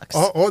sucks."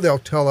 Or they'll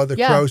tell other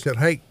Yeah. crows that,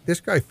 hey, this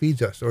guy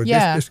feeds us, or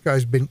Yeah. this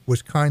guy's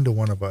was kind to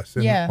one of us.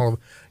 And Yeah.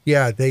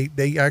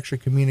 They actually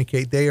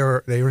communicate. They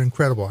are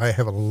incredible. I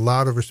have a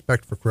lot of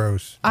respect for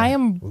crows. I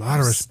am A lot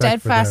of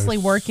respect for steadfastly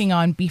those. working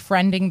on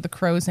befriending the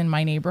crows in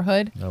my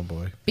neighborhood Oh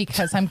boy.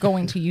 because I'm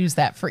going to use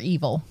that for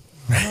evil.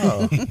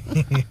 Oh.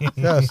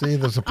 Yeah. See,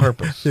 there's a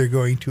purpose. They're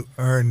going to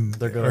earn.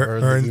 They're gonna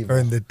earn the evil.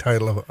 earn the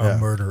title of a Yeah.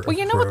 murderer. Well,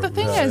 you know what the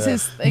thing crows.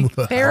 is like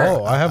they're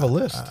Oh, I have a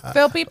list.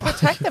 they'll be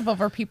protective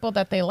over people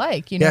that they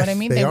like. You know Yes, what I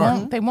mean? they are.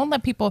 Won't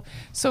let people.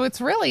 So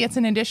it's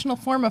an additional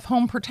form of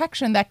home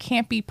protection that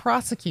can't be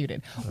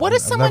prosecuted. What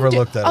does I've someone never do?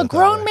 looked at A it that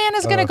grown way. man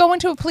is going to go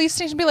into a police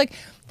station and be like,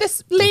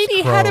 "This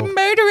lady had a crow.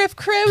 murder of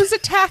crows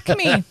attack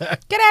me.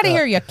 Get out of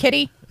here, you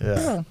kitty."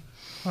 Yeah.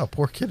 Oh,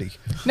 poor kitty.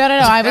 No.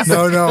 I was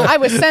No. I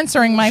was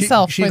censoring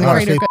myself she's with gonna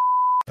greater say good.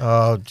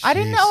 Oh, I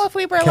didn't jeez. know if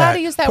we were allowed Cat.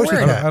 to use that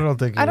Pussycat. word. I don't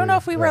think. I don't know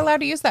if we were yeah.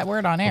 allowed to use that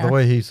word on air. The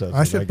way he says.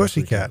 I it, said guess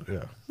we pussycat. can.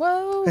 Yeah.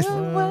 Whoa, It's-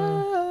 whoa,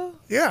 whoa.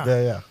 Yeah.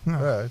 Yeah. All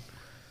right.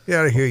 Get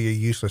out of here, you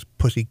useless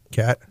pussy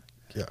cat.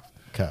 Yeah.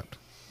 Cat.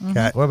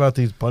 Cat. What about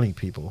these bunny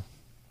people?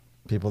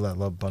 People that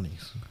love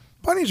bunnies.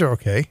 Bunnies are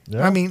okay.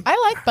 Yeah. I mean,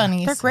 I like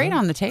bunnies. they're great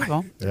on the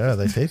table. Yeah,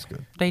 they taste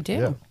good. They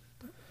do.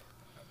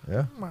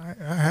 Yeah.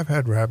 I have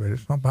had rabbit.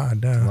 It's not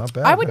bad. No. Not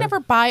bad. I would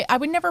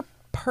man. never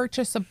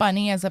purchase a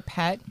bunny as a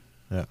pet.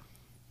 Yeah.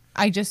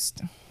 I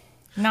just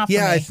not for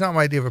Yeah, me. it's not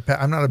my idea of a pet.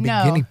 I'm not a big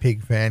No. guinea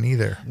pig fan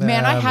either.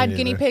 Man, I Nah, had me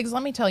guinea neither. pigs.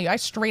 Let me tell you, I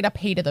straight up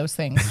hated those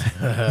things.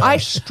 I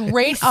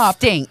straight up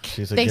Stink.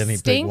 She's a They guinea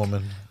stink. pig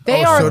woman.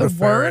 They Oh, are so the do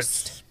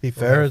worst.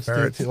 People Ferrets.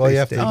 have Well, you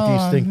have to they stink.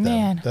 de-stink them.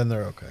 man. Then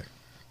they're okay.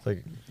 It's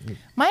like,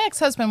 My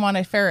ex-husband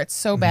wanted ferrets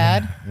so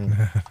bad.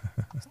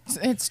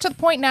 It's to the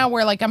point now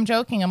where, like, I'm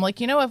joking. I'm like,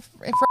 you know, if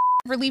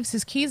ever leaves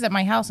his keys at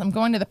my house, I'm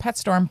going to the pet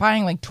store. I'm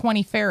buying like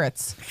 20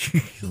 ferrets,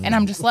 and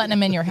I'm just letting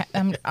them in your.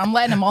 I'm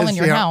letting them all in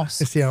your house.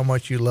 To see how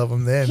much you love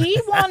them then.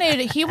 He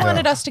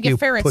wanted us to You get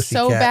ferrets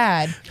so pussycat.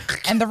 bad,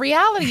 and the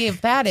reality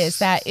of that is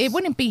that it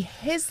wouldn't be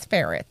his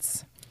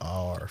ferrets.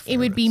 our It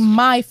would be ferrets.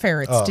 my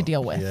ferrets to Oh,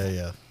 deal with. Yeah,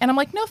 yeah. And I'm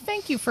like, no,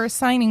 thank you for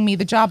assigning me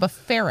the job of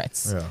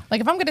ferrets. Yeah.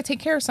 Like, if I'm going to take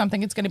care of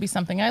something, it's going to be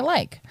something I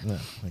like. Yeah,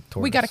 like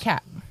We got a tortoise.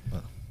 cat.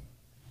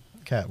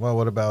 Cat. Well,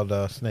 what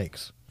about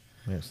snakes?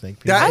 Yeah, snake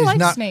people. That I is like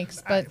not-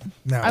 snakes, but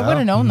No. I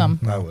wouldn't own them.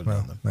 I would no,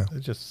 know them. no. It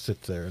just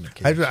sits there in a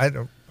cage. I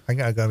don't. I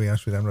gotta be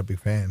honest with you. I'm not a big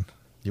fan.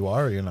 You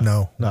are or you're not?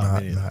 No, no,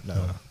 not- me neither. not- no.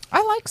 no.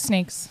 I like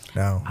snakes.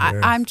 No,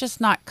 they're- I'm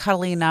just not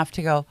cuddly enough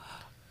to go,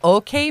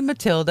 okay,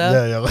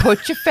 Matilda, Yeah, yeah.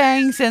 put your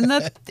fangs in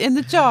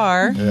the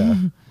jar. Yeah.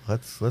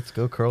 Let's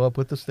go curl up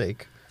with the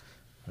steak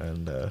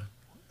and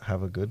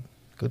have a good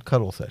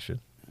cuddle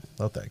session.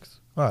 No thanks.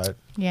 All right.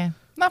 Yeah.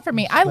 Not for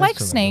me. I nice like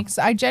to know. snakes.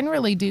 I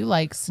generally do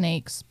like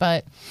snakes,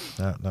 but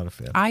Not a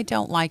fan. I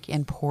don't like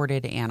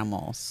imported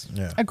animals.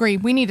 Yeah. agree.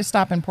 We need to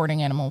stop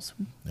importing animals.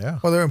 Yeah.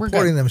 well, they're We're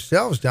importing good.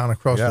 themselves down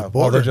across yeah. the border.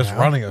 Well, they're just now.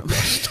 running across.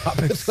 Stop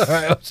it. All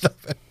right, stop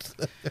it.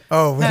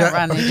 Oh, was Not that,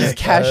 run, they just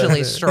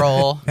casually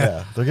stroll.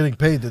 Yeah, they're getting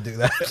paid to do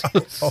that.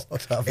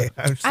 Stop okay, it.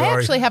 I'm sorry. I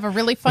actually have a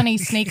really funny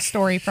snake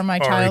story from my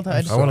Sorry.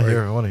 childhood. I want to Sorry.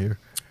 hear. I want to hear.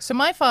 So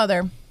my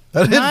father,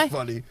 That is My-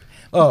 funny.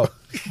 Oh,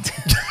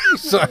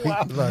 sorry.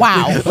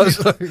 wow.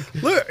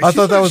 Look, I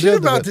thought that was the she's end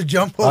of about it. to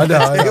jump I over know,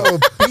 I that know. thing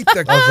and beat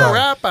the crap I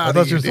out thought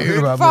of you you, were talking dude.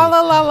 about Fa me.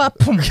 la la la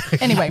pum.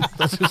 Anyway,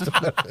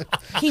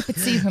 keep it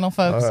seasonal,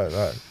 folks. All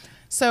right.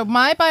 So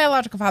my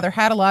biological father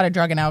had a lot of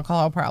drug and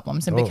alcohol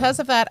problems, and Oh. because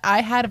of that,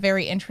 I had a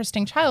very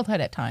interesting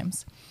childhood at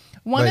times.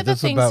 One Wait, of the this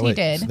is things about, he wait,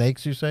 did.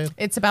 Snakes, you saying?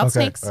 It's about Okay,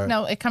 snakes. all right.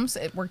 No, it comes.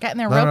 We're getting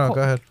there No, real no, quick.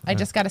 go ahead. I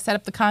just got to set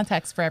up the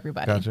context for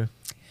everybody. Gotcha.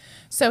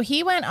 So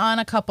he went on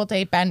a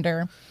couple-day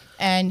bender,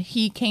 and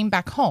he came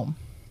back home.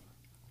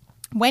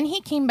 When he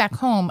came back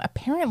home, Wait a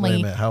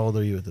apparently, minute. How old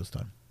are you at this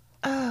time?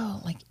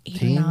 like 8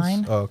 Teens? or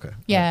 9. Oh, okay.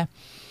 Yeah.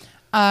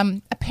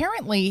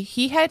 Apparently,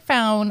 he had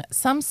found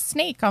some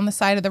snake on the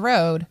side of the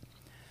road,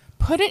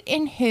 put it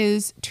in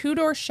his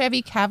 2-door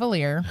Chevy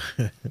Cavalier,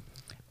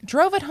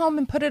 drove it home,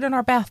 and put it in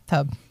our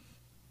bathtub.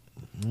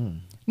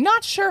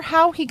 Not sure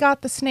how he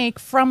got the snake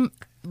from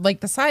like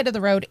the side of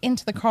the road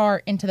into the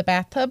car into the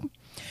bathtub,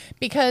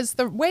 because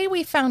the way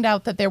we found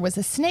out that there was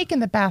a snake in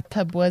the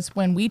bathtub was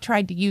when we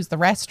tried to use the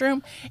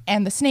restroom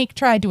and the snake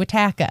tried to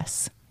attack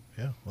us.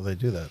 Yeah. Well, they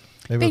do that.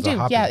 Maybe They it was a do.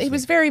 hopping Yeah, it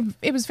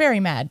was very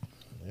mad.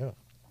 snake. Yeah.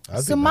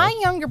 I'd So be my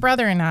mad. younger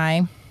brother and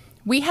I,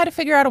 we had to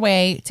figure out a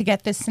way to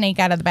get this snake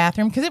out of the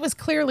bathroom because it was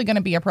clearly going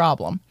to be a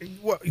problem.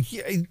 Well,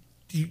 yeah,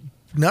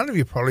 none of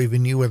you probably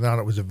even knew whether or not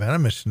it was a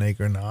venomous snake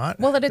or not.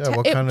 Well, Yeah,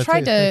 what kind it of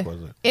tried to. snake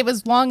was it? It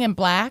was long and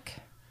black.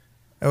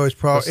 It was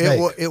probably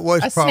snake. it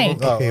was A probably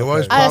snake. okay. It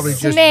was okay. probably A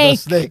just snake,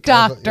 snake.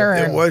 doctor.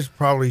 it was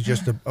probably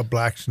just a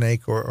black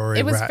snake or a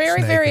It was rat very,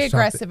 snake very or something.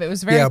 aggressive. It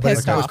was very yeah, but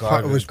pissed it was,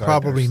 off. it was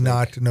Garter probably snake.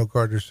 not. No,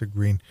 garters are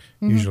green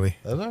usually.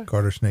 Is there?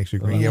 Garter snakes are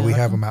green. Yeah, we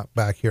have them out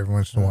back here every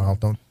once in a while.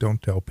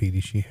 Don't tell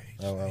Petey she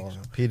hates Oh, well,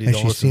 snakes. Petey, And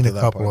don't she's listen seen to a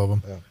that couple part.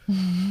 of them. Yeah.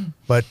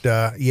 But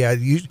yeah,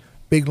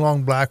 big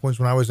long black ones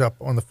when I was up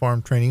on the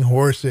farm training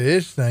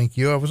horses. Thank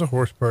you. I was a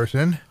horse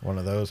person. One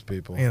of those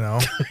people. You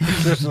know,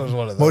 This was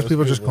one of most those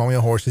people just call me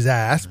a horse's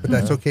ass, but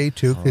that's okay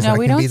too because No, I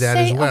we can don't be that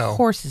say as well. a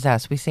horse's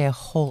ass. We say a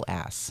whole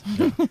ass.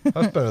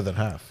 That's better than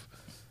half.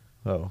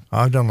 Oh,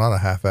 I've done a lot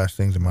of half-ass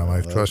things in my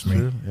life. that's Trust me.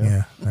 true,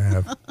 Yeah. yeah. I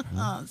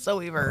have. So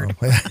we've heard.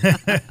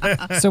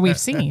 So we've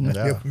seen.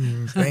 yeah.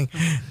 thank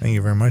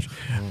you very much.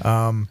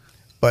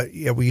 But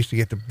yeah, we used to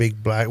get the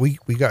big black. We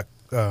got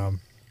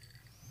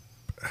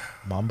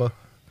Mamba?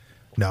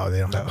 no, they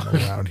don't have them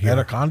around here.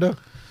 Anaconda?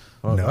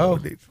 Oh, No,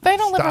 They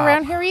don't live stop.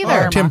 around here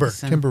either. Oh, timber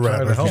Moccasin.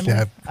 rattlers Try to used to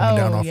help have coming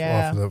down Oh, off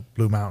yeah. of the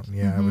Blue Mountain.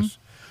 Yeah, it was.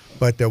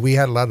 But we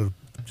had a lot of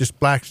just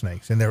black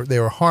snakes, and they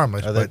were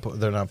harmless. Are they but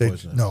they're not they-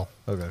 poisonous? No,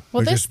 Okay.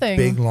 Well, they're this just thing.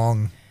 big,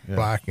 long, Yeah.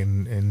 black,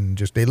 and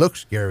just they look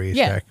scary as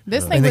Yeah, heck.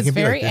 this And thing they was can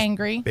be like very this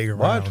angry. Big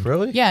around. What?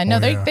 Really? Yeah, no, Oh,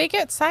 they yeah. they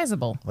get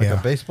sizable. Like Yeah.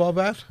 a baseball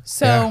bat?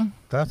 So Yeah.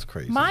 That's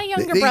crazy. my They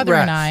younger eat brother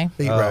and rats. I,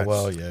 They eat Oh, rats.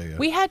 well, yeah.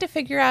 we had to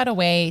figure out a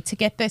way to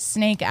get this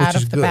snake out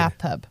is of the good.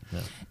 bathtub.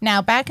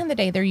 Now, back in the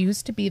day, there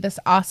used to be this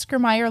Oscar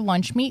Mayer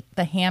lunch meat,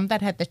 the ham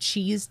that had the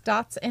cheese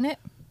dots in it.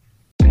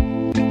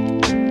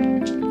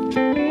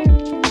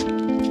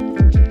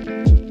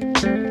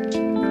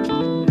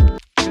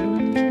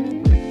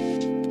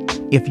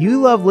 If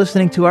you love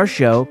listening to our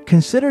show,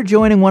 consider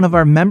joining one of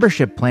our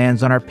membership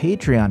plans on our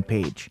Patreon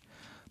page.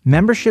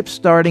 Memberships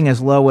starting as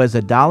low as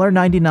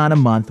 $1.99 a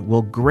month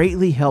will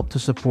greatly help to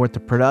support the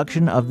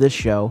production of this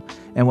show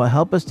and will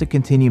help us to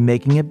continue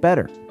making it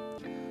better.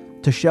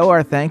 To show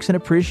our thanks and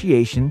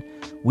appreciation,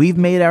 we've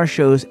made our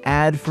shows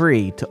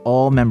ad-free to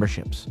all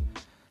memberships.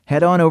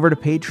 Head on over to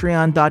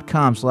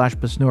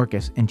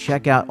patreon.com/Pasnorkus and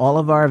check out all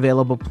of our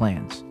available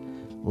plans.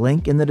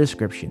 Link in the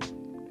description.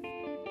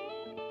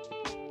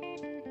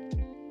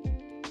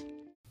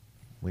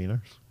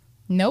 Wieners?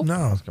 Nope. No,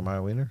 Oscar Mayer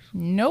wieners?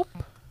 Nope.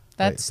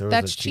 That's there was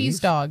that's a cheese cheese?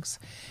 dogs.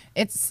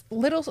 It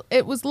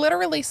was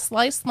literally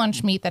sliced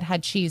lunch meat that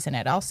had cheese in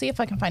it. I'll see if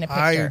I can find a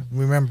I picture.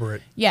 remember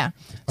it. Yeah.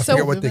 I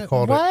forget what they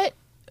called it.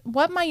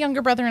 What my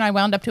younger brother and I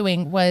wound up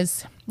doing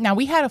was, now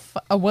we had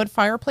a wood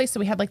fireplace, so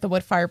we had like the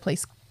wood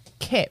fireplace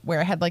kit where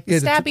it had like the Yeah,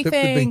 stabby the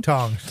thing. big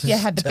tongs. Yeah, it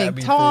had the Stabby big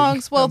thing.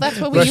 tongs. Well, that's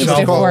what we Let's used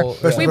just it call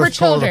for. it- We were let's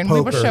call it a children. We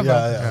were poker. sugar.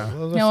 Yeah.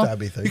 Well, the No.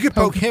 stabby thing. You could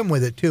poke him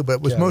with it too, but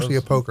it was Yeah, mostly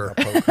those- a poker.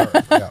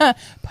 Yeah.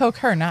 Poke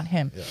her, not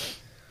him.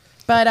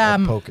 But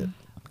Poke it.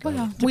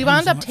 we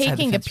wound up on what side of the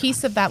taking a fence you're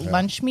piece of that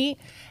lunch meat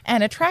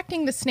and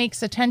attracting the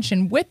snake's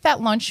attention with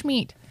that lunch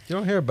meat. You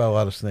don't hear about a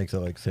lot of snakes that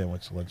like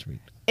sandwich lunch meat.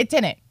 It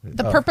didn't.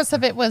 The Oh. purpose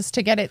of it was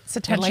to get its I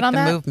attention like on the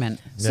that. movement.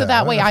 So Yeah.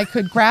 that way I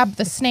could grab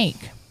the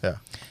snake. Yeah.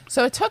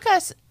 So it took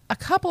us a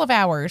couple of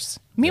hours.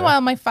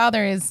 Meanwhile, my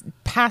father is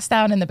passed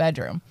out in the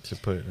bedroom.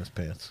 Should put it in his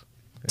pants.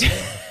 Yeah.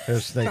 Here's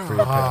a snake for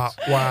your pants.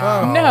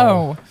 Wow.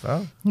 No,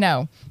 Oh,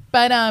 no.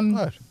 But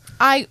what?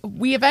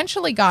 we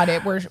eventually got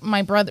it where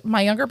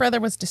my younger brother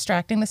was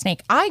distracting the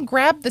snake. I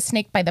grabbed the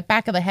snake by the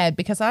back of the head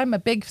because I'm a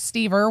big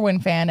Steve Irwin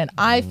fan and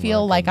I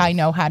feel like I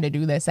know how to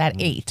do this at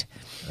 8.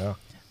 Yeah.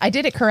 I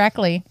did it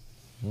correctly.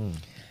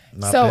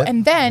 Not So bit?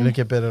 and then You didn't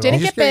get bit at didn't all?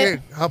 You get just gotta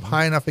bit. get up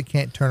high enough it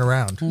can't turn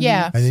around.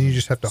 Yeah. And then you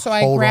just have to So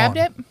hold I grabbed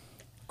on. it,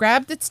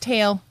 grabbed its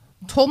tail,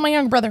 told my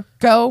younger brother,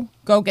 go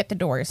get the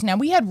doors. Now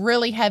we had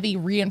really heavy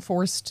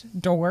reinforced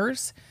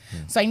doors.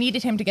 So I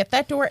needed him to get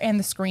that door and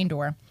the screen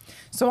door.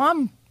 So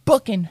I'm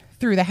booking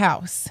through the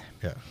house.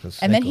 Yeah. 'cause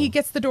And then snake he will-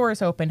 gets the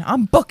doors open.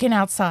 I'm booking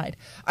outside.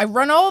 I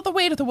run all the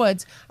way to the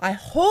woods. I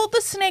hold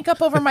the snake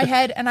up over my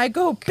head and I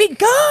go, "Be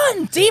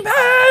gone, demon!"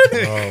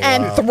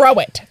 and throw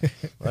it.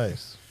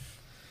 Nice.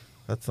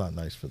 That's not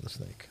nice for the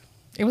snake.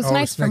 It was Oh, the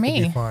nice for snake will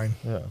be me. fine.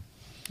 Yeah.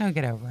 I'll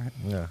get over it.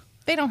 Yeah.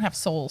 They don't have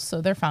souls,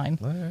 so they're fine.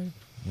 All right.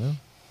 Yeah.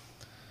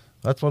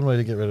 That's one way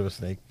to get rid of a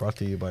snake. Brought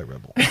to you by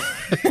Rebel.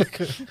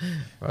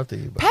 Brought to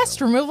you by Pest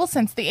removal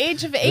since the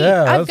age of 8.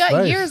 Yeah, I've that's got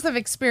nice. years of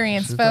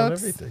experience, She's done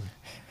folks. everything.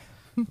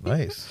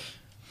 Nice.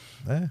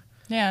 Yeah.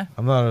 Yeah.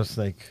 I'm not a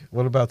snake.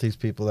 What about these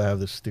people that have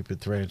this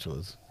stupid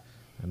tarantulas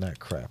and that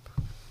crap?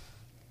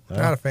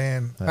 Not a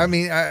fan. Yeah. I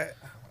mean,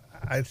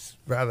 I'd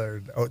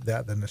rather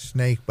that than a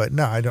snake, but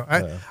no, I don't.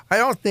 Yeah. I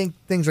don't think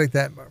things like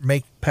that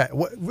make pet.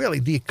 What really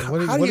do you? What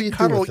do- how what do do you you do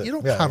cuddle? with it? You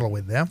don't Yeah. cuddle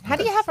with them. How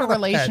do you have a It's not pet.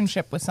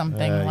 relationship with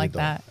something You like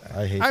don't. that?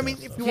 I hate I that mean,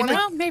 stuff. if you You want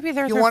know, to, maybe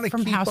they're you wanna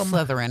from keep House 'em-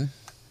 Slytherin.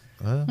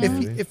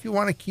 if you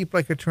want to keep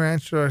like a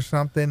tarantula or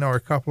something, or a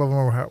couple of them,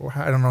 or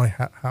I don't know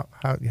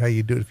how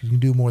you do it. If you can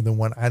do more than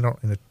one, I don't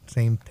in the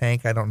same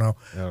tank. I don't know,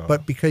 Oh.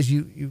 but because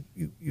you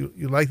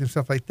like them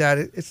stuff like that,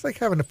 it's like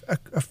having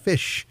a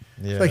fish.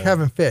 Yeah. It's like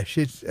having fish.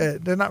 It's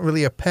they're not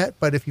really a pet,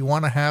 but if you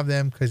want to have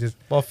them because it's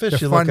Well, fish they're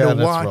you fun look at to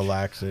and watch. it's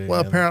relaxing. Well,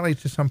 and- apparently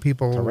to some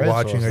people, Tarantula's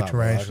watching a not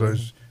tarantula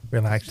is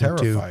relaxing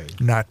too. Terrifying.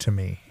 Not to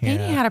me. Annie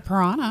Yeah. had a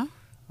piranha.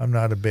 I'm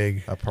not a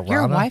big. A piranha?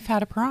 Your wife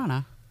had a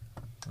piranha.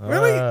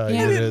 Really? You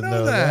Yeah. didn't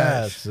know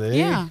that. See?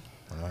 Yeah.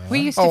 We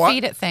used to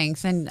feed it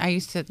things, and I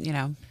used to, the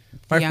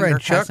My younger friend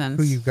Chuck, cousins.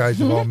 who you guys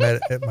have all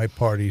met at my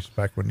parties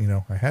back when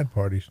I had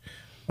parties.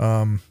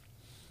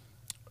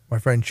 My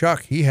friend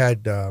Chuck, he's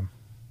had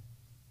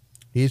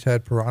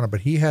piranha,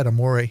 but he had a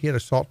moray. He had a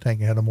salt tank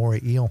and had a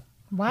moray eel,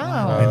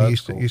 Wow. and he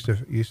that's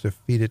used to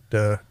feed it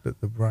the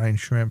brine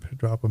shrimp,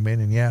 drop them in,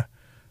 and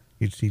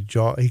you'd see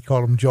jaw. He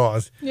called them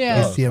jaws.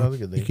 Yeah. You'd see him. Oh,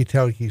 look at You these. could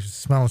tell he was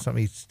smelling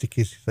something. He'd stick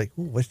his. He's like,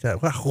 "Ooh, what's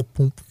that?" Wow,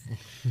 boom.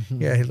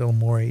 Yeah, his little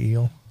moray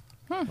eel.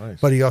 Nice.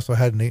 But he also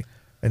had an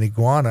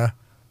iguana,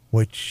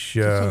 which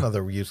That's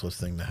another useless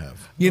thing to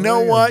have. you know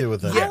are you gonna what? do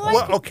with that? Yeah, I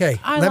like well, okay.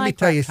 I Let me like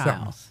tell you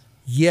reptiles. something.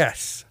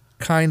 Yes,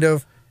 kind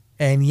of,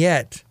 and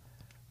yet,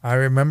 I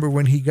remember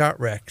when he got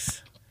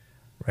Rex.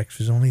 Rex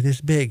was only this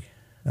big.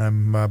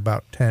 I'm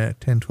about 10,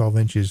 12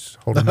 inches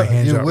holding my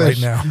hands You out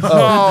wish. right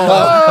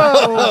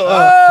now.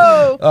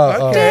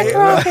 Dick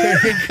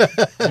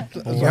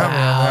Rocket.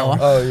 Wow.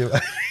 Oh, you.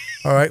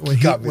 All right, when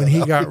Got me he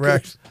on that got one.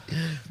 Rex,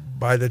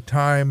 by the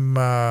time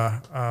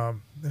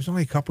there's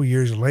only a couple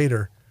years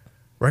later,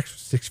 Rex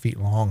was 6 feet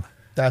long.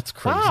 That's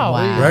crazy. Wow.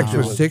 What are you gonna Rex do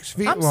was with- 6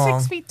 feet I'm long.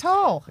 6 feet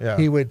tall. Yeah.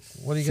 He would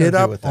What are you sit gonna do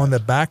up with on that?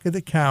 the back of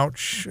the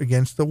couch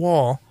against the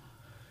wall,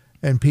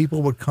 and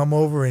people would come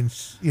over and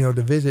to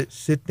visit,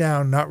 sit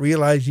down, not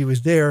realize he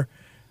was there,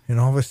 and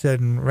all of a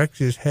sudden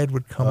Rex's head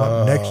would come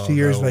up next to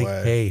yours, no like,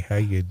 way. "Hey, how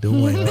you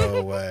doing?"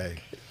 No way.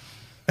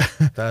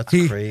 That's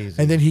crazy.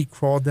 And then he'd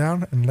crawl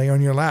down and lay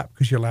on your lap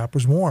because your lap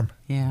was warm.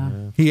 Yeah.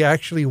 He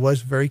actually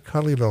was a very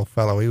cuddly little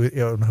fellow. He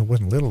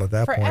wasn't little at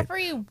that For point.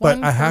 every one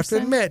but I have to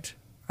person- admit,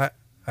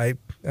 I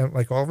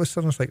like all of a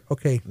sudden it's like,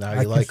 okay, Now I you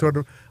can like sort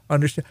of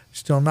understand.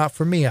 Still not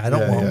for me. I don't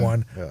Yeah, want yeah,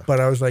 one. yeah. But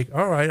I was like,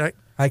 all right,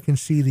 I can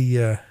see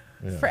the.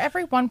 For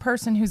every one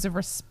person who's a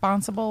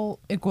responsible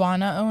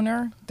iguana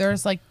owner,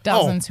 there's like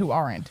dozens who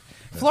aren't.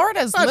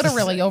 Florida's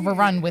literally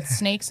overrun with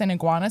snakes and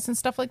iguanas and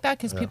stuff like that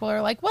because people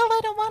are like, well, I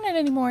don't want it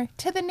anymore.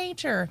 To the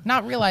nature.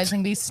 Not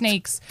realizing these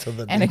snakes. To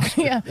the and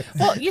yeah.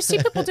 Well, you see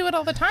people do it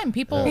all the time.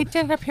 People. They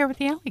did it up here with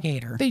the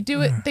alligator. They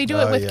do it. They do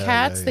it Oh, with yeah,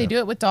 cats. yeah, They yeah. do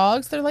it with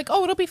dogs. They're like,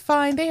 oh, it'll be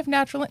fine. They have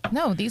natural.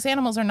 No, these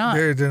animals are not.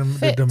 They're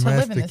fit to live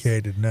in this.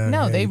 domesticated. No,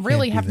 No, yeah, they you can't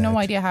really do have no that.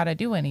 idea how to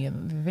do any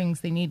of the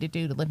things they need to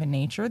do to live in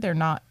nature. They're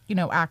not,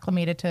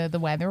 acclimated to the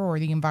weather or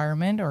the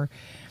environment, or,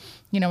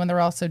 and they're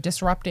also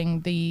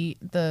disrupting the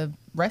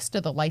rest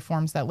of the life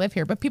forms that live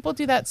here. But people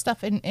do that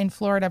stuff in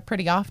Florida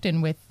pretty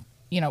often with,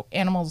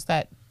 animals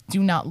that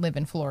do not live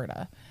in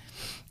Florida.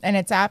 And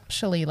it's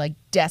actually like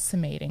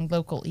decimating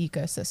local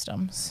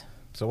ecosystems.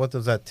 So what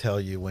does that tell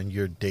you when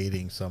you're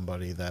dating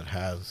somebody that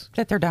has?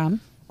 That they're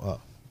dumb.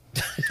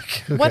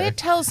 What it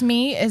tells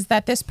me is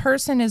that this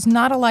person is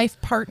not a life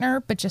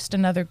partner, but just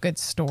another good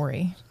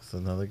story. That's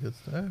another good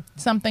stuff.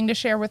 Something to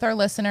share with our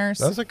listeners.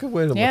 That's a good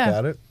way to Yeah. look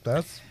at it.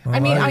 That's I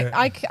mean,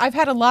 like I've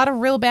had a lot of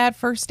real bad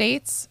first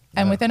dates,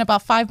 and within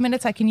about 5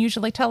 minutes, I can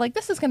usually tell, like,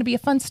 this is going to be a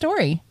fun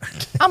story.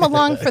 I'm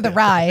along for the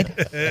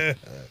ride.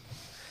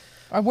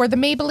 Or we're the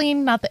Maybelline,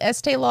 not the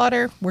Estee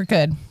Lauder. We're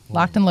good.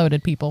 Locked and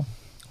loaded, people.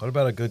 what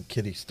about a good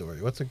kitty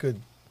story? What's a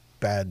good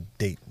bad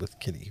date with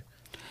kitty?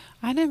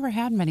 I never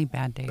had many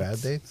bad dates.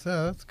 Bad dates?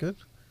 Yeah, that's good.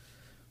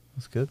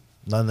 That's good.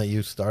 None that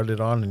you started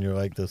on and you're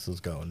like, this is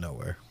going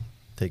nowhere.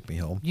 Take me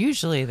home.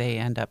 Usually they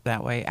end up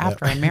that way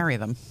after I marry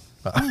them.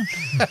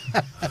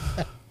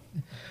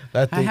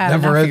 That I date had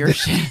never enough of your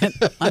ended.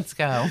 shit. Let's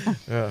go.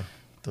 Yeah.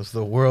 That's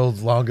the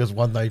world's longest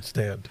one night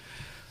stand.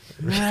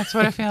 That's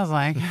what it feels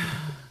like.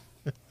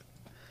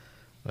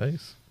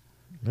 Nice.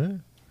 Yeah.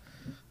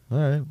 All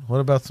right. What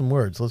about some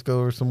words? Let's go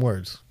over some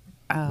words.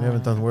 We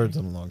haven't done words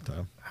in a long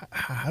time.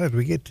 How did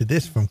we get to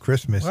this from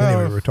Christmas? Well,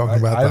 anyway, we're talking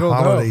about I the don't know.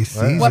 holiday Right.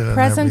 season. What and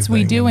presents we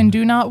everything, do and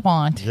do not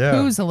want. Yeah.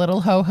 Who's a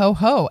little ho ho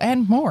ho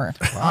and more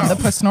on the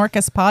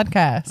Pasnorkus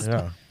podcast.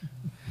 Yeah.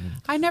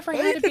 I never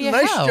Well, had you to did be a a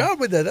nice hoe. job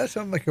with that. That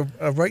sounded like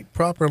a right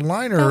proper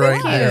liner Oh,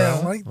 right thank there. I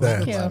you. like that.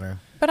 Thank you. Liner.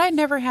 But I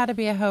never had to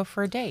be a hoe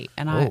for a date.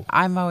 And Oh.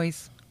 I'm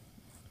always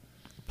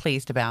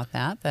pleased about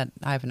that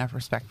I have enough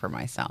respect for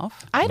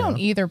myself. I don't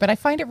either, but I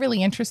find it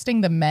really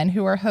interesting the men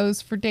who are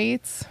hoes for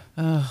dates.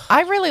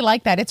 I really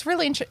like that. It's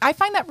really I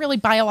find that really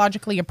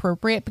biologically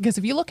appropriate because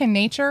if you look in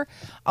nature,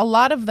 a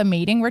lot of the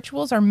mating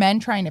rituals are men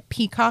trying to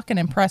peacock and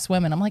impress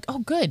women. I'm like, oh,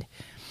 good.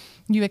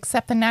 You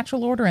accept the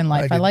natural order in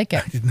life. I like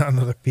it. I did not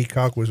know that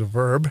peacock was a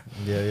verb.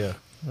 Yeah.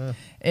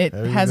 It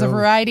There you has a go.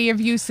 variety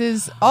of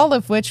uses, all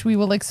of which we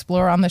will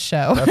explore on the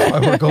show. That's why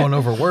we're going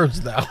over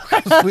words now.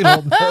 'Cause we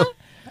don't know.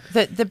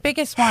 The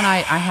biggest one I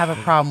have a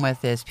problem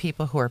with is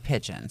people who are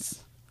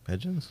pigeons.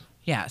 Pigeons?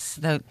 Yes,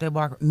 they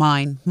walk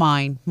mine.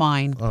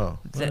 Oh,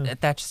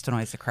 That just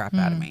annoys the crap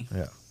out of me.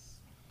 yeah.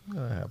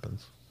 That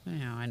happens.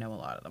 Yeah, I know a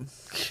lot of them.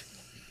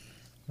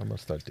 I'm going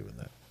to start doing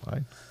that.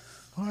 Fine.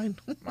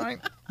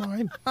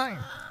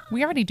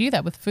 We already do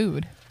that with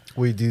food.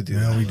 We do that.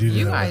 Yeah, we do.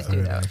 You that guys with do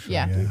it, that. actually,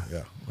 Yeah.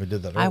 Yeah, we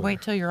did that I earlier.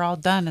 wait till you're all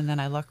done and then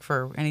I look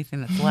for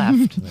anything that's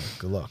left Yeah,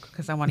 good luck.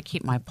 because I want to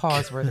keep my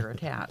paws where they're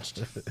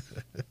attached.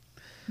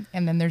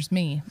 And then there's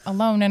me,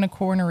 alone in a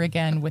corner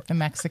again with the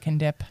Mexican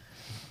dip.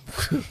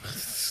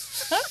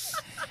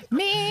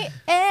 Me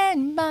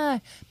and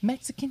my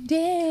Mexican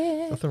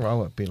dip. Nothing wrong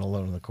with being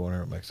alone in the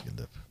corner at Mexican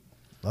Dip.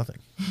 Nothing.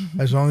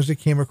 As long as it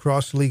came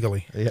across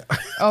legally. Yeah.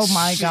 Oh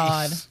my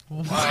God.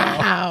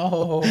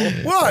 Wow.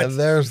 What? And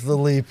there's the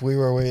leap we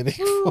were waiting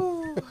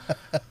for.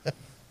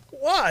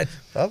 What?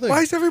 Nothing.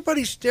 Why is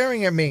everybody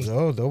staring at me?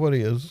 No,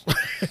 nobody is.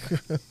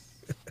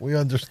 We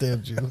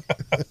understand you.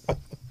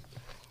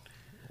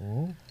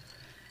 All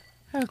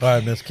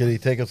right, Miss Kitty,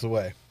 take us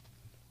away.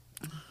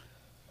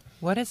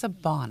 What is a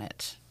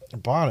bonnet? A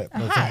bonnet.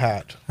 That's a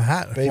hat. A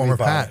hat, a Baby form of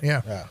bonnet.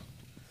 hat, yeah.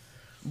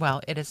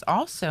 Well, it is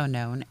also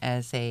known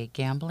as a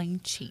gambling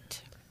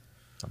cheat.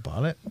 A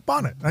bonnet? A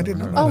bonnet. I didn't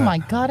know Oh that. my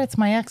God, it's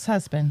my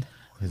ex-husband.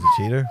 He's a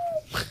cheater?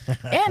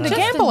 And a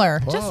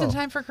gambler. Just in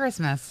time for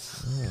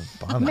Christmas.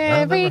 Bonnet. I've Merry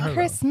never heard of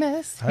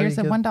Christmas. How do Here's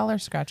you a get-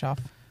 $1 scratch off.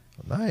 it.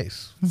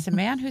 Nice. It's a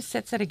man who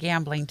sits at a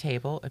gambling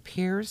table,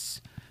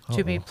 appears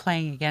to be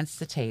playing against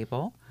the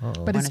table. But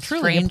When it's a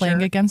truly stranger-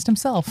 playing against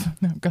himself.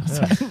 No, go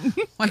ahead.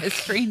 When a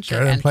stranger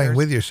Better than enters. playing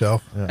with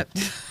yourself.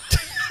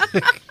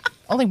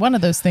 Only one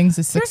of those things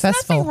is There's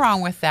successful. nothing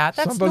wrong with that.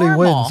 That's Somebody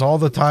normal. wins all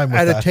the time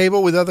with At that. a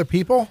table with other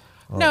people?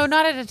 No,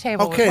 not at a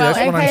table. Okay, well,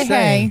 that's what I'm hey,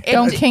 saying. hey,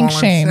 don't That's kink all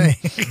I'm shame.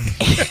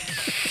 saying.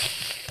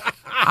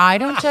 I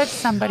don't judge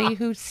somebody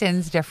who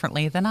sins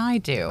differently than I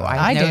do.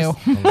 I do.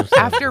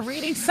 After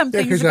reading some Yeah,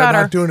 things because I'm about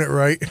our not doing it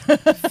right.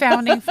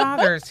 founding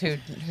fathers who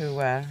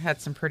had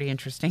some pretty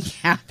interesting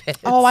habits.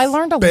 Oh, I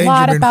learned a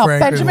lot about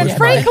Benjamin was my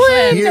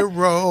Franklin.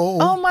 hero.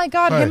 Oh my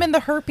God, him Right. and the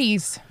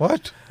herpes.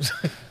 What?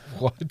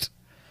 What?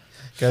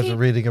 You guys are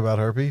reading about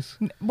herpes?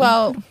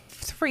 Well,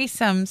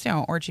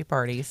 threesomes, orgy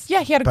parties.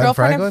 yeah, he had a Ben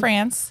girlfriend Franklin? in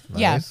France.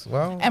 Nice. Yeah.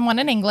 Well- And one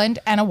in England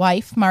and a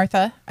wife,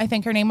 Martha. I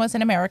think her name was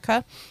in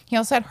America. He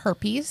also had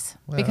herpes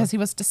because he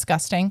was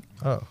disgusting.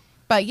 Oh.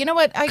 But you know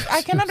what?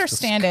 I can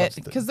understand it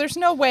disgusting. because there's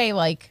no way,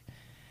 like,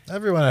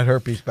 Everyone had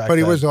herpes back But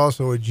he then. was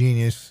also a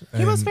genius.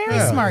 he was and- very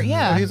Yeah. smart.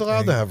 Yeah. Well, he's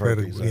allowed to have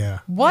herpes. incredible, then. Yeah.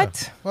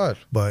 What? What?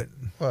 But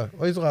What?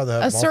 Well, he's allowed to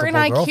have A certain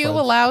multiple IQ girlfriends.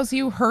 allows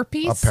you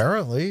herpes?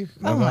 Apparently.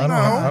 Oh my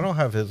God. I don't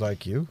have his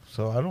IQ,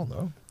 so I don't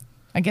know.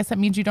 I guess that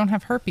means you don't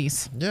have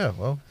herpes. Yeah,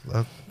 well,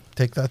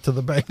 take that to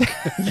the bank.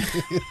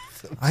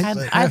 I'd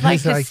have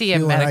like his to see a IQ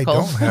and medical. I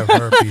don't have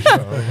herpes.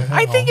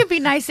 I think it'd be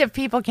nice if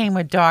people came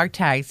with dog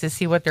tags to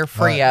see what they're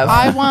free of.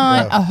 I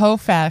want a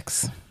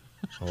Hofax.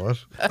 What?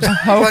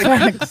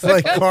 Hofax.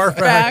 like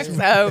Carfax.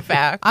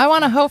 Fax. I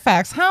want a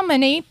Hofax. How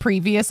many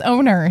previous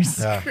owners?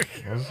 Yeah.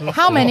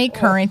 How many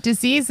current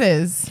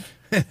diseases?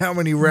 How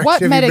many wrecks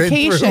What have you been through?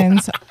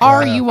 medications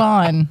are you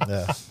on?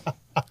 Yeah.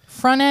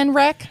 Front end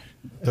wreck?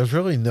 There's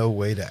really no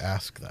way to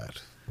ask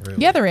that.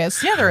 Really. Yeah, there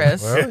is. Yeah, there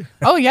is. Really?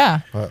 Oh,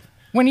 yeah. What?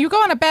 When you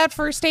go on a bad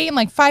first date and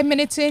like 5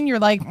 minutes in, you're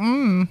like,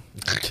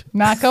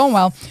 not going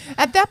well.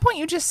 At that point,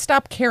 you just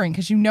stop caring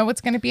because you know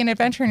it's going to be an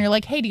adventure and you're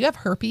like, hey, do you have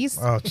herpes?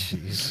 Oh,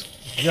 jeez.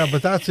 Yeah,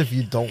 but that's if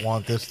you don't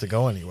want this to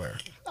go anywhere.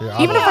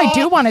 Even if I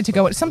do want it to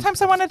go,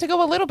 sometimes I want it to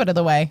go a little bit of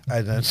the way.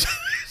 I then,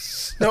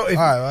 No, if,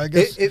 all right, I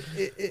guess.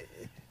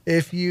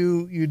 if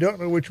you don't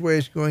know which way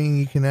it's going,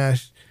 you can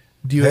ask,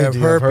 do you Hey, have do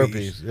you have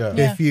herpes? herpes? Yeah.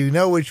 Yeah. If you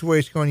know which way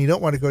it's going, you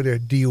don't want to go there.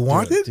 Do you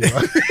want it? Do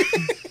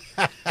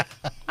you-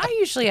 I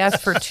usually ask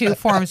for 2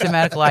 forms of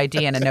medical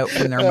ID and a note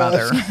from their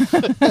mother.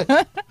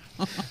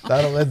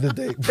 That'll end the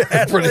date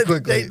pretty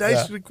quickly.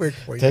 Nice Yeah. and quick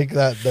for you. Take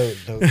that note.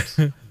 Notes.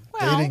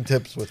 Well- Dating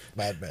tips with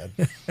Madman.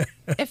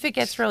 If it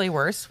gets really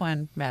worse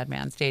when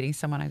Madman's dating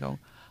someone, I go,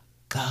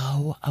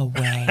 go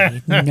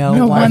away.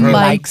 No, one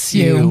likes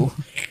you.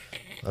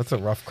 That's a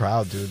rough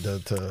crowd, dude.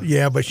 To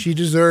Yeah, but she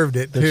deserved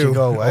it did too. she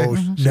go away? Oh,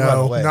 She went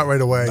no, away. not right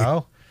away.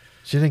 No,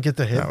 she didn't get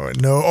the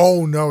hint. No,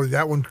 oh no,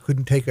 that one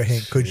couldn't take a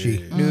hint, could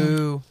she?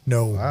 No.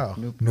 No, Wow.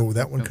 no,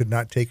 that one could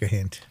not take a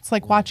hint. It's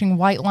like watching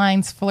white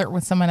lines flirt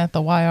with someone at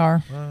the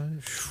YR.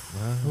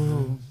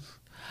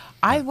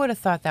 I would have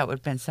thought that would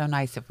have been so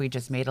nice if we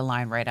just made a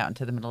line right out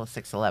into the middle of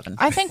 611.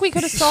 I think we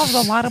could have solved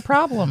a lot of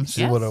problems.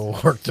 She Yes. would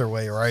have worked her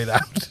way right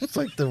out. It's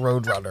like the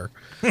Roadrunner.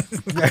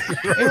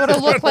 It would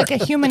have looked like a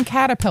human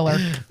caterpillar.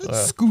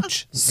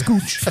 Scooch,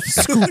 scooch,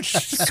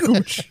 scooch,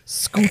 scooch,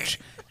 scooch.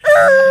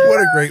 What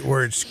a great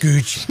word,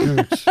 scooch.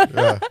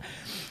 Yeah.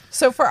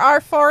 So for our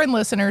foreign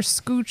listeners,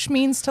 scooch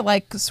means to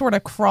like sort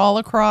of crawl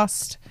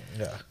across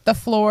Yeah. the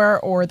floor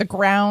or the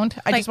ground.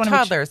 I like just want to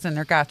toddlers and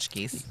their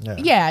gotchkis.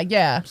 Yeah.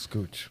 Yeah.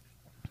 Scooch.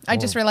 I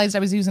just realized I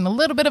was using a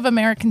little bit of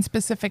American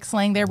specific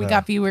slang there. We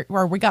got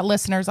we got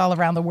listeners all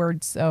around the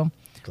world, so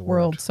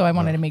So I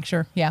wanted to make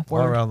sure. Yeah, All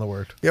around the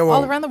word. Yeah, well,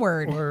 all around the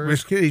word.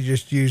 Miss Kitty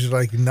just used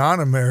like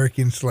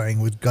non-American slang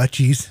with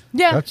gutchies.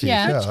 Yeah, Gutchies,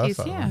 yeah. that's Jeez,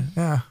 not yeah. right.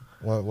 Yeah,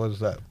 What is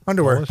that?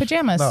 Underwear. Polish?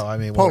 Pajamas. No, I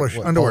mean Polish,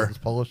 underwear. It's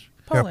Polish.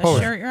 Yeah, Polish,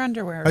 Polish. your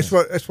underwear.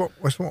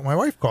 that's what my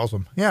wife calls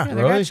them. Yeah, Yeah,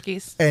 they're Really?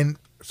 Gutschkis. and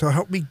so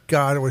help me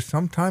God, it was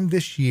sometime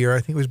this year. I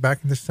think it was back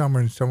in the summer,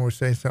 and someone was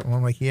saying something.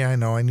 I'm like, yeah, I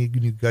know. I need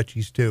new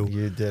gutchies too.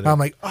 You did it. I'm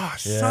like, oh,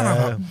 son of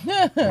a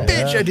Yeah.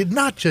 bitch! I did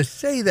not just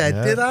say that,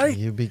 Yeah, did I?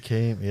 You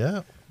became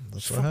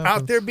That's what Out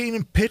happens. there being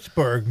in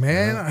Pittsburgh,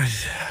 man.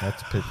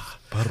 That's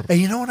Pittsburgh.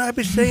 And you know what I've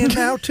been saying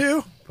now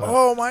too?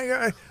 Oh my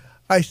God!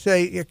 I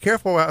say, yeah,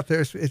 careful out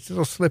there. It's a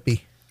little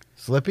slippy.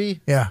 Slippy?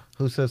 Yeah.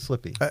 Who says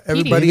Slippy?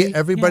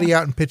 Everybody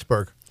out in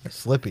Pittsburgh.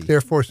 Slippy.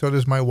 Therefore, so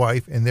does my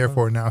wife, and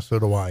therefore now so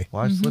do I.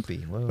 Why Slippy?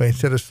 What- But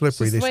instead of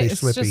slippery, they say It's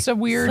slippy. just a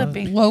weird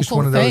Slippy. Just local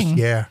one of those. thing.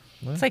 Yeah.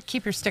 It's like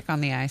keep your stick on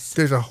the ice.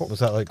 There's a whole. Was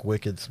that like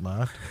Wicked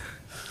Smart?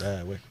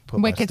 Yeah, put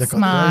my Wicked stick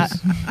on the ice.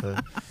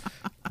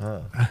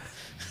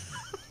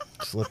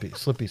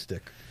 Slippy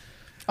stick.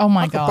 Oh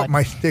my I could put God.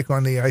 my stick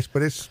on the ice,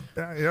 but it's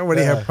I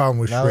already Yeah. have a problem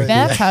with Now shrinking.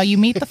 That's how you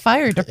meet the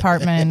fire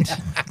department.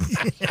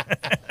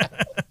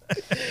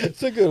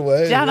 It's a good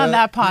way. Down on yeah.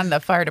 that pond, the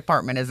fire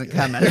department isn't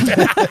coming.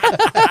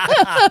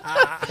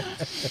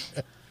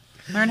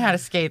 Learn how to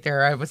skate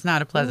there. It was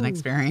not a pleasant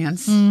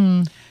experience.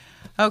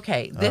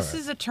 Okay, this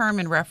is a term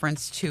in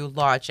reference to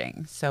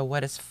lodging. So,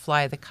 what is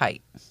fly the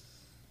kite?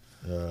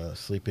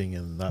 Sleeping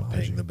and not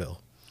paying the bill.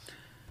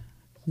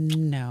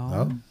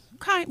 No.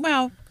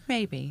 Well,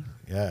 maybe.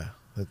 Yeah,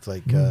 it's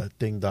like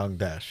ding dong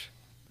dash.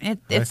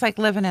 It's like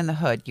living in the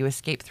hood. You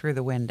escape through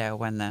the window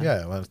when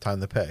Yeah, when it's time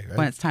to pay, right?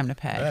 when it's time to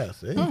pay. Yeah,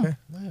 see? Yeah,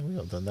 we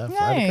all done that.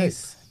 Fly the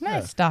Nice. kite.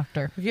 Nice,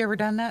 doctor. Have you ever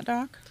done that,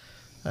 Doc?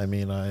 I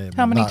mean, I'm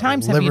How many not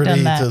times at have you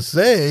done liberty that? to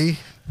say.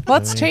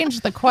 Let's change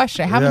the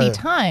question. How many Yeah.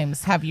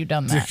 times have you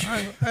done that?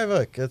 I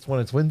look, it's when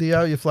it's windy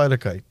out, you fly the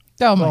kite.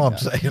 Oh That's my all I'm God.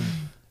 saying.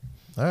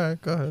 All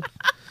right, go ahead.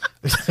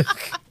 Just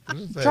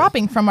saying.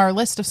 Dropping from our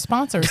list of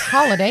sponsors,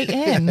 Holiday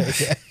Inn,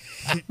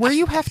 where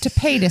you have to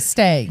pay to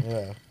stay.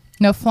 Yeah.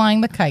 No flying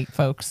the kite,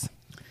 folks.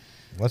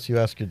 Unless you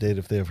ask your date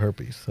if they have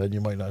herpes, then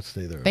you might not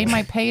stay there. They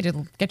might pay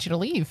to get you to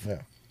leave.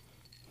 Yeah.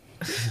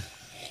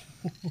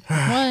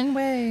 One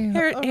way.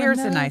 or Here's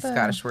a nice another.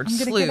 Scottish word, I'm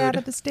gonna get out slewed.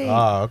 of the state.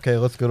 Ah, okay.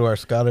 Let's go to our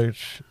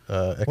Scottish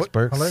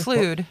expert. Hello?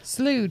 Slewed.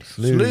 Slewed.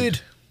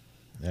 Slid.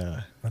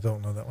 Yeah, I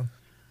don't know that one.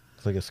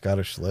 it's like a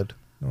Scottish sled.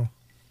 No.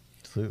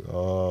 Slewed.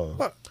 Oh,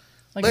 What?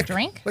 Like a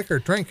drink? Liquor,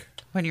 drink.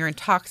 When you're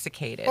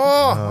intoxicated.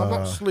 Oh, I'm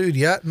not slewed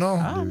yet. No.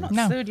 I'm not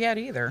No. slewed yet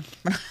either.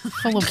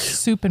 Full of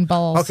soup and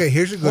balls. Okay,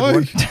 here's a good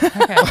one.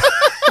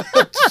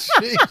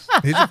 Okay.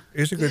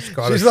 Here's a good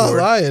Scottish she's not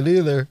word. lying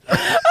either.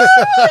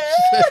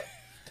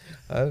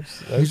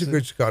 Here's a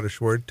good Scottish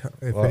word.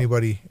 If Wow.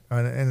 anybody,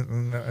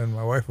 and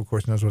my wife, of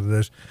course, knows what it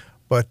is,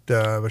 but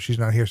she's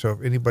not here. So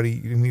if anybody,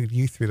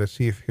 you three, let's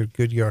see if how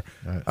good you are.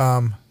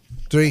 Right.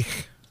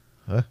 Drich.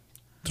 Huh?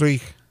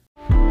 Drich.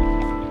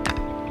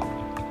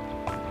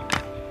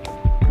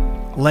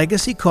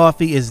 Legacy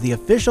Coffee is the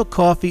official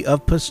coffee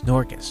of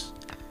Pasnorkus.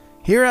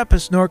 Here at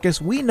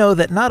Pasnorkus, we know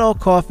that not all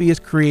coffee is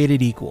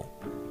created equal.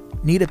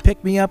 Need a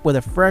pick-me-up with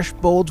a fresh,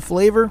 bold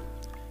flavor?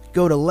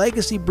 Go to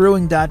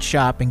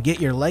legacybrewing.shop and get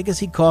your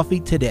Legacy Coffee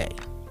today.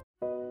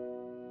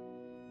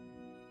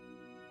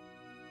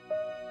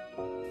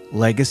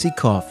 Legacy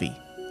Coffee.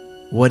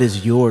 What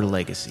is your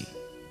legacy?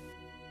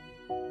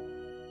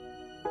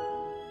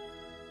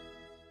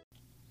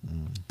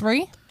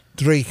 3?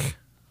 Drich.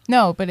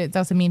 No, but it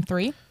doesn't mean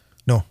 3.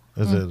 No.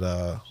 Is it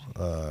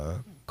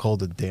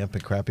cold and damp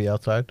and crappy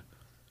outside?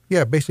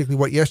 Yeah, basically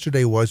what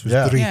yesterday was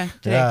Yeah. Drich.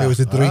 Yeah. It was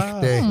a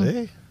Drich day.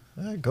 See?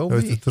 Yeah, go It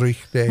was me. a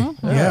Drich day.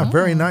 Yeah,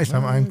 very nice.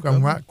 I'm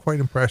quite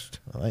impressed.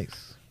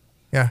 Nice.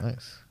 Yeah.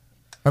 Nice.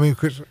 I mean,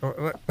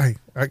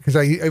 because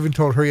I even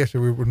told her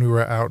yesterday when we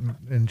were out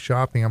and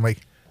shopping, I'm like,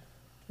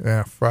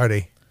 yeah,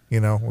 Friday,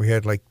 we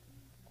had like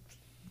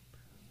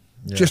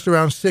Yeah. just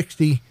around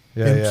 60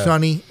 Yeah, and yeah.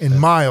 sunny and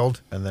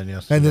mild. And then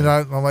yesterday. And then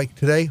I'm like,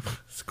 today,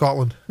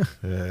 Scotland.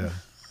 Yeah.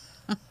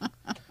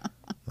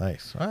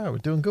 Nice. All right, we're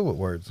doing good with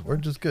words.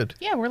 Words is good.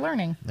 Yeah, we're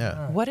learning.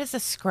 Yeah. What is a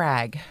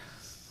scrag?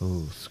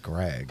 Ooh,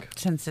 scrag.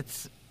 Since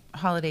it's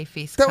holiday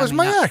feast. That was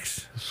coming my up.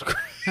 ex.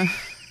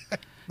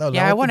 No,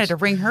 Yeah, I wanted to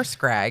ring her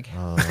scrag.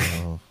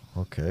 Oh,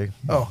 okay.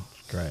 Oh.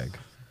 Scrag.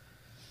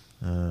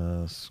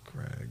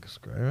 Scrag.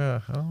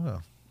 Scrag. I don't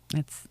know.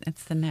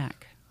 It's the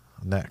neck.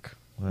 Neck.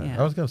 Yeah.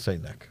 I was gonna say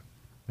neck.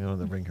 You know,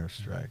 the ring her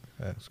scrag.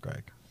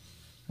 Scrag.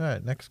 All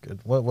right, neck's good.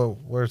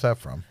 Where's that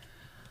from?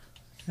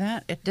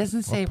 That it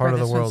doesn't say What part where of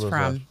this the world one's is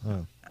from. that?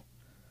 Oh.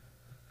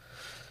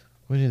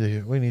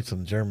 We need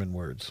some German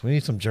words. We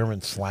need some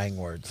German slang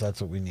words. That's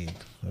what we need.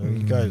 You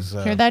guys.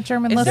 Hear that,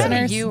 German Is that a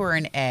listeners? U or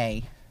an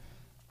A?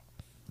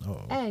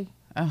 A.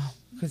 Oh,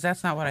 because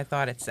that's not what I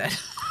thought it said.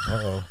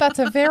 Uh-oh. That's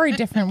a very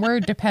different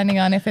word depending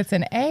on if it's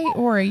an A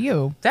or a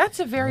U. That's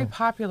a very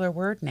popular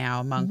word now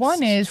amongst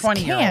One is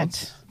 20-year-olds.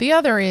 can't. The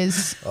other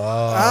is The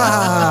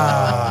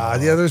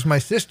other's my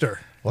sister.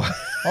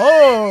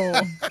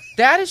 oh.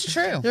 That is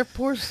true. Your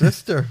poor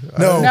sister.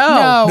 No.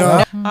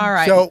 No. No. All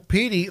right. So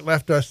Petey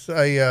left us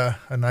a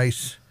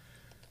nice,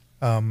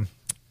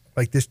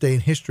 like this day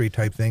in history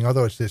type thing.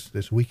 Although it's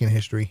this week in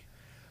history,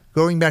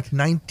 going back to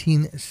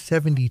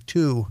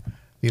 1972,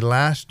 the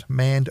last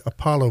manned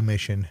Apollo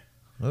mission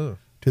Oh.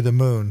 to the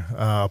moon,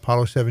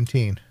 Apollo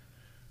 17,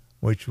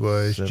 which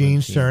was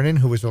Gene 17. Cernan,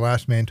 who was the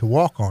last man to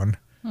walk on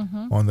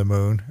the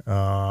moon,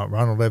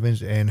 Ronald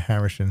Evans, and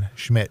Harrison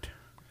Schmitt,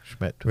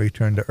 Schmidt.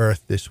 returned to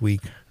Earth this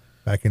week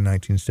back in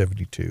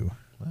 1972.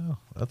 Wow,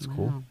 that's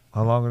cool.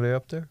 How long are they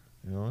up there?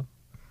 You know?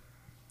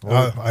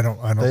 I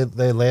don't.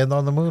 They land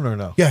on the moon or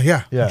no?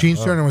 Yeah. Yeah. Gene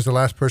Oh. Cernan was the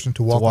last person to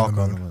To walk, walk on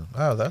the moon.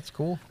 Oh, that's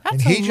cool. That's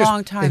And a he just-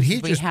 long time and he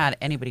since we just- had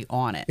anybody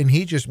on it. And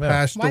he just Yeah.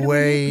 passed Why do we need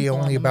away people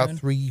on only the about moon?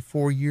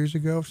 3-4 years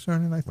ago.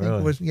 Cernan, I think Really?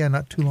 it was. Yeah,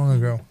 not too long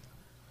ago.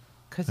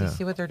 Because you Yeah.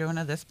 see what they're doing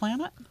to this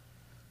planet?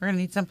 We're going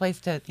to need someplace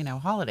to,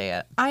 holiday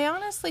it. I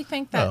honestly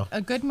think that Oh.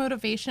 a good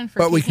motivation for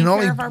But we taking can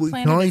only care of our we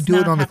planet can only is do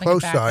it not on the having a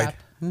close backup.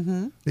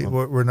 side.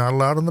 We're not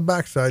allowed on the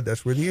backside.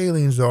 That's where the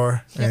aliens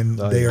are, and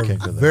Oh, they you are can't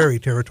go there. very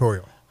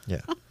territorial.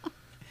 Yeah.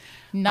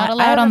 Not I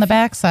allowed have on a the f-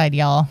 backside,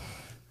 y'all.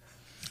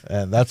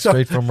 And that's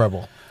straight from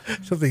Rebel.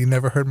 Something you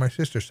never heard my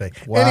sister say.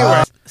 Wow.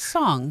 Anyway,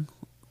 Song,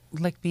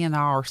 Lick Me in the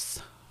Arse.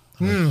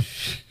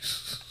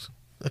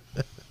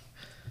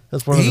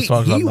 That's one of the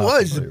songs I'm not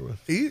was. familiar with.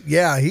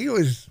 He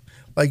was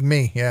like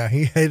me. Yeah,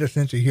 he had a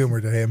sense of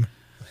humor to him.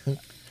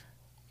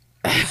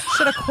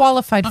 Should have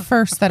qualified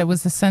first that it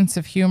was a sense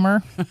of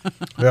humor.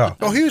 Yeah.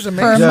 Oh, he was For a,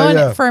 amazing. Yeah, minute,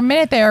 yeah. for a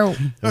minute there,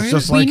 It's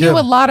just we like knew him.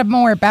 a lot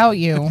more about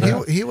you.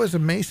 He was a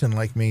Mason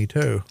like me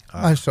too.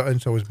 And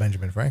so was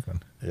Benjamin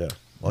Franklin. Yeah.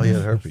 Well, he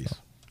had herpes.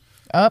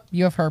 Up,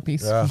 you have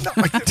herpes. Yeah.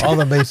 All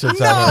the Masons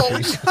have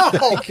herpes.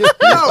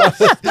 no,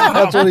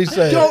 That's what he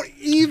said. don't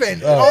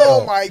even.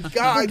 Oh, Oh, my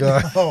God,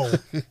 God. no.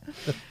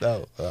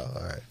 No.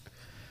 All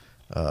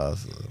right.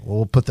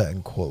 We'll put that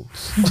in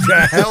quotes.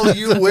 The hell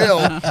you will.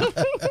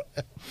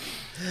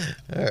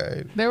 All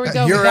right. There we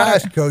go. Your we got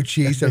ass, Coach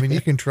Cheese. I mean,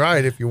 you can try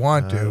it if you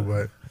want to,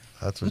 but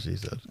That's what she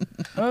said.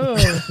 Oh.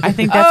 I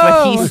think that's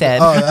what he said.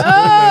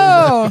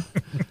 Oh.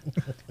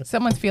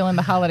 Someone's feeling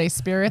the holiday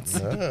spirits.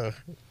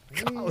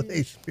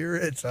 holiday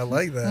spirits. I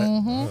like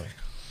that.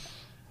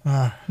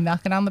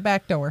 Knocking on the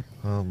back door.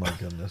 Oh my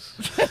goodness.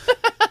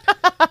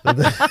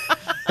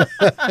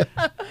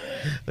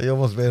 You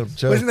almost made him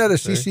choke. Wasn't that a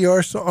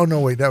CCR song? Oh, no,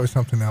 wait. That was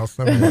something else.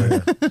 Never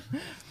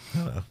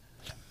mind.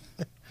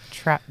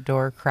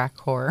 Trapdoor crack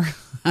whore.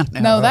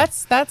 No,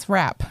 that's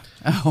rap.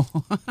 Oh.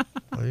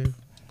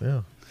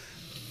 Yeah.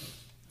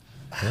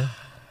 Yeah.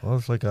 Well,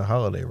 it's like a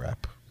holiday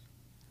rap.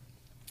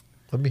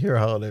 Let me hear a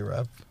holiday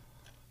rap.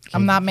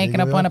 I'm not Can making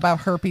you up do one that? about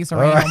herpes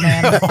or anal,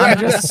 man. I'm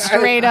just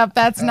straight up.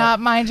 That's not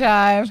my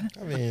jive.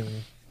 I mean,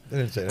 they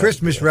didn't say that.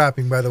 Christmas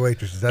rapping by the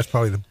waitresses. That's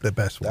probably the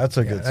best one. That's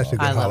a good That's a song.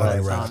 good I love holiday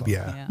that rap. song.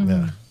 Yeah.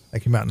 Yeah. That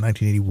came out in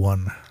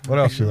 1981. What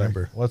else you like?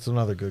 remember? What's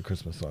another good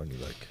Christmas song you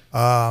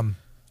like?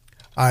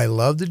 I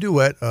love the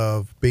duet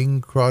of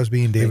Bing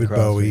Crosby and David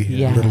Crosby. Bowie,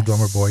 Yes. Little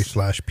Drummer Boy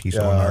 / Peace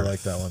Yeah, on I Earth.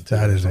 like that one too.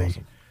 That That's is a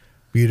awesome.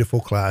 beautiful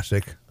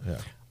classic. Yeah.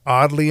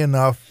 Oddly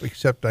enough,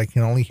 except I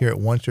can only hear it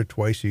once or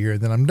twice a year,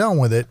 then I'm done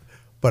with it.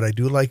 But I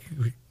do like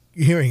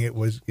hearing it.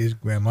 Is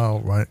Grandma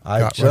got run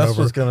just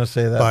over was going to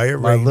say by that. a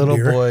My little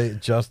reindeer. boy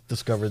just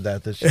discovered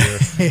that this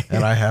year,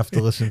 and I have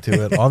to listen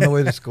to it on the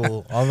way to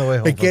school, on the way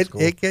home from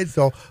school. It gets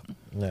all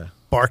Yeah.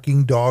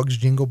 barking dogs,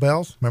 jingle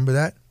bells. Remember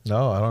that?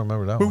 No, I don't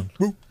remember that one.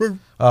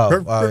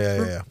 Oh,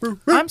 yeah.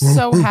 I'm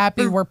so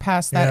happy we're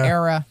past that Yeah.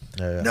 era.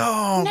 Yeah.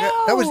 No,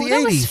 No, that was the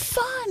that 80s. was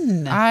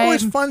fun. That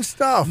was fun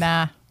stuff.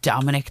 Nah.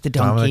 Dominic the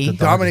donkey.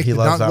 Dominic, He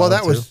loves that well, one,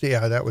 that was too.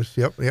 that was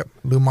yep.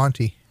 Lou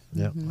Monte.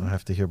 Yep. I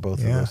have to hear both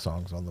of Yeah. those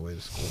songs on the way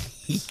to school.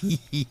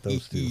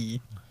 Those two.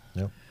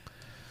 Yep.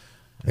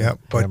 Yeah,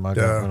 but Grandma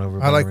got run over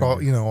by I a like all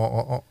reindeer.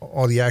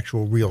 all the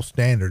actual real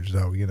standards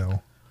though.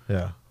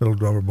 Yeah. Little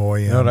Drummer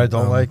Boy. You know what I and,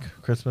 don't like?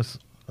 Christmas?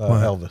 what?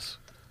 Elvis.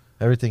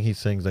 Everything he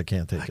sings, I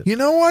can't take it. You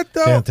know what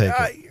though? Can't take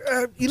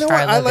it. You know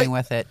Try what? I living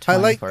like with it I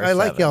like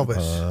 24/7.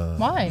 Elvis.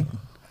 Why?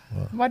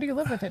 Why do you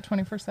live with it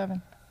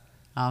 24/7?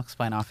 I'll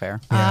explain off air.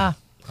 Ah.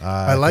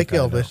 I like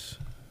think I know. Elvis.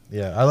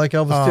 Yeah, I like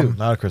Elvis too.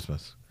 Not at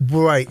Christmas.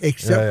 Right,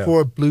 except Yeah.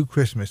 for Blue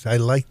Christmas. I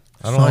like.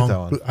 The I don't like song that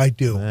one. I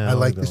do. Yeah, I I like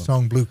like the that one.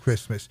 song Blue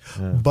Christmas,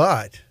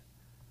 but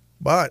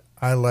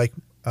I like.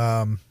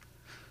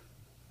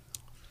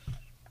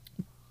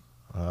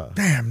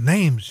 Damn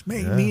names,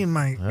 me and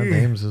my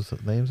Names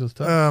is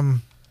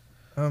tough.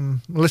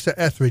 Melissa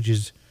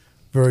Etheridge's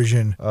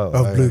version Oh,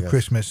 of I Blue got you.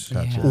 Christmas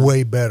Gotcha.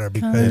 way better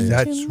because Come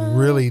that's to my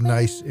really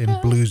nice and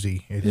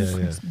bluesy. It is,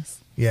 Christmas.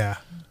 yeah.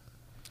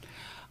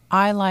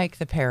 I like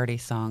the parody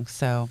song,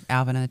 so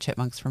Alvin and the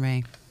Chipmunks for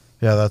me.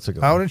 Yeah, that's a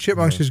good Alvin one. and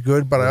Chipmunks is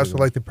good, but I Very also good.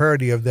 like the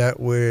parody of that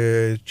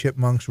with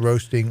chipmunks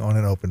roasting on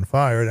an open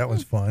fire. That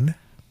was fun.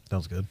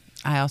 Sounds good.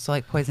 I also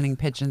like Poisoning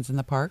Pigeons in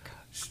the Park.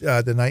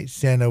 The Night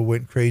Santa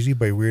Went Crazy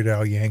by Weird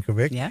Al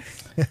Yankovic.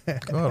 Yes.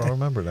 Oh, I don't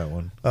remember that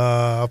one.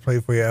 I'll play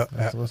it for you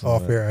Let's listen to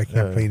off that. air. I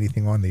can't Yeah. play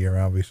anything on the air,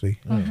 obviously.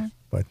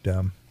 But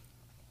I'll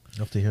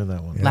have to hear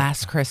that one.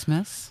 Last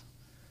Christmas.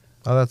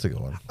 Oh, that's a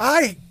good one.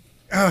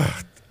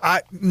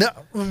 no.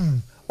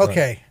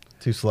 Okay.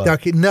 Too slow.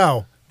 Okay,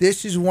 no.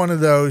 This is one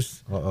of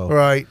those, Uh-oh.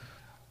 right?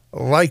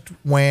 Liked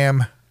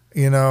Wham,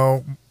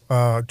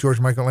 George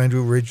Michael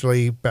Andrew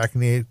Ridgely back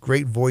in the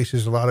great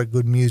voices, a lot of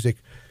good music.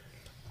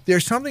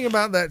 There's something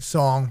about that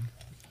song.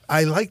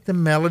 I like the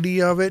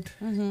melody of it,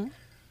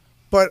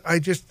 but I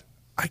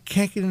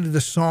can't get into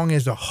the song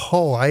as a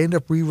whole. I end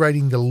up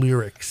rewriting the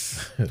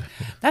lyrics.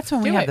 That's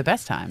when we Do have it. the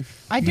best time.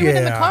 I do it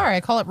in the Yeah. car.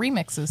 I call it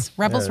remixes.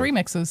 Rebels Yeah.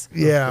 remixes.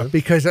 Yeah,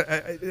 because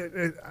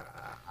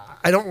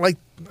I don't like,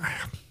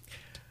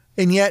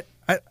 and yet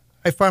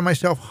I find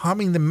myself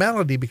humming the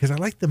melody because I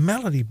like the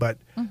melody, but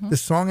the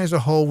song as a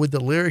whole with the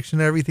lyrics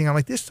and everything, I'm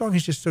like, this song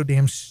is just so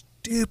damn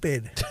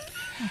stupid.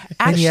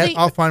 And yet Actually,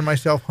 I'll find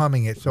myself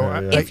humming it. So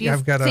if you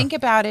I've got to think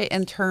about it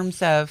in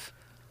terms of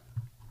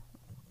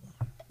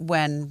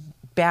when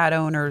bad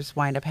owners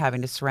wind up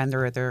having to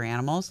surrender their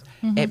animals,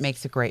 it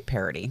makes a great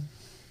parody.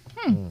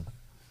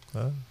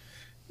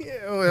 Yeah,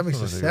 well, that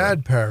makes a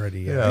sad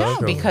parody. No,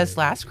 So- because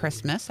last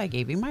Christmas I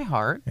gave you my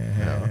heart,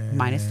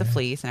 minus the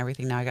fleas and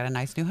everything. Now I got a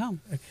nice new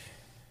home.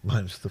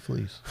 Minus the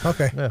fleas.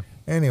 Okay. Yeah.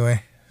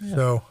 Anyway,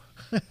 so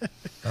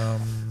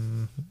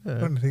I'm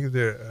trying to think if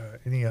there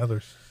any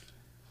others.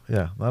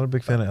 Yeah, not a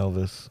big fan of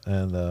Elvis,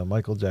 and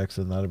Michael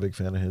Jackson. Not a big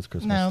fan of his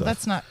Christmas No,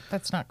 stuff.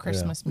 that's not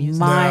Christmas music.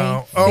 My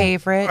No.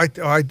 favorite.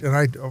 I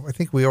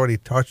think we already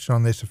touched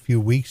on this a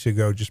few weeks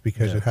ago, just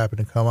because it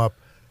happened to come up.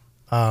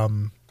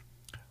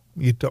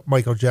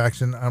 Michael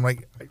Jackson. I'm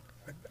like,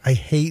 I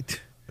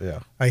hate. Yeah.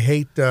 I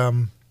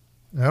don't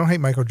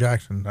hate Michael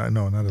Jackson.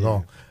 No, not at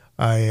all.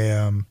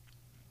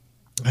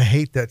 I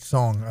hate that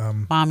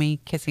song. Mommy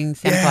kissing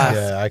Santa Yeah. Claus.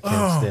 Yeah, I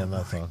can't stand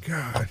that song.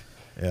 God,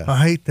 Yeah. I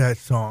hate that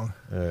song.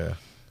 Yeah.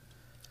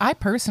 I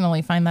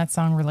personally find that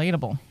song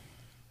relatable.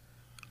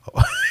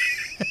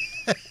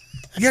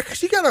 Yeah,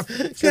 because you got a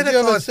Santa you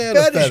have a Claus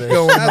Santa fetish fetish.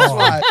 going That's on.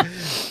 why.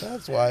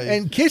 That's why.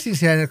 And kissing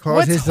Santa Claus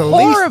What's is the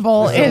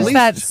horrible least. is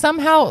that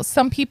somehow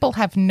some people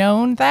have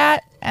known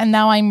that, and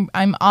now I'm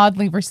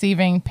oddly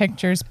receiving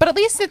pictures. But at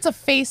least it's a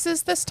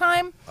faces this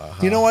time.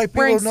 You know why people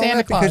Wearing know Santa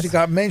that? Because Claus. it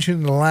got mentioned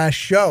in the last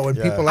show, and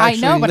people I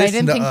actually know, but I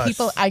listen didn't to think us.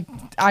 people.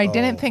 I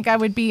didn't think I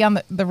would be on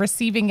the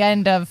receiving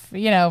end of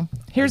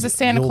here's a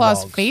Santa Yule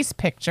Claus logs. face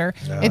picture.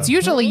 It's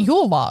usually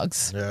Yule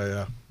logs.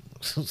 yeah.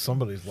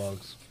 Somebody's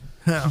logs.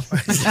 Hey,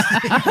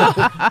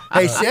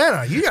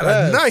 Santa, you got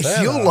a nice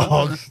Santa. Yule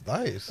log.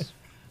 Nice.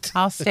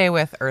 I'll stay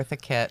with Eartha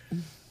Kitt.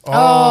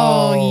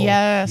 Oh,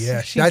 yes.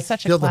 Yes, She's that's such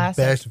a still the classic.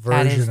 best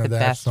That is version the of that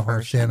best song,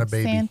 version. Santa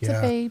Baby. Santa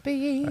yeah.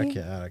 baby. I can't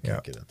Yeah.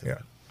 get into Yeah.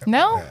 it.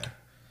 No, Yeah.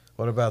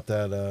 What about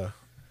that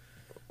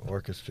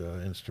orchestra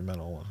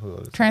instrumental one? Who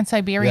is it?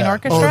 Trans-Siberian Yeah.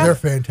 Orchestra. Oh, they're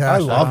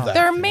fantastic. I love that.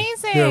 They're too.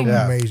 amazing. They're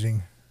Yeah.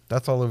 amazing.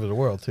 That's all over the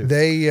world too.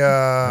 They,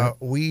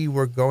 we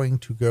were going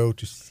to go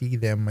to see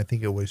them. I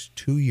think it was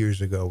 2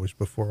 years ago. It was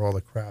before all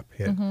the crap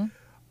hit.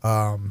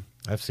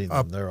 I've seen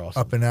them. They're awesome.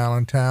 Up in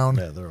Allentown.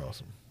 Yeah, they're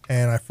awesome.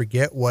 And I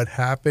forget what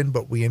happened,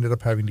 but we ended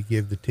up having to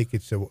give the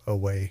tickets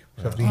away.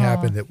 Something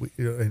happened that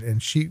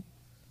and she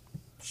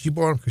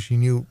bought them because she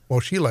knew. Well,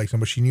 she likes them,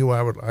 but she knew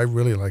I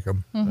really like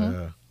them.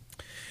 Yeah.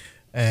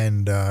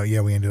 And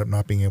we ended up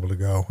not being able to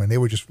go. And they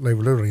were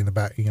literally in the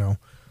back, a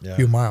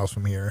few miles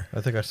from here.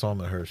 I think I saw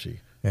them at Hershey.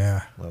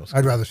 Yeah, That was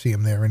I'd cool. rather see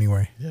them there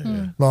anyway.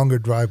 Yeah, Longer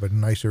drive, but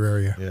nicer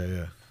area.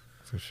 yeah,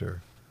 for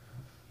sure.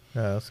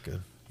 Yeah, that's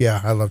good. Yeah,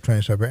 I love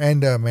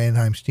Trans-Siberian and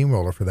Mannheim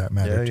Steamroller for that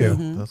matter Yeah,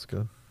 too. that's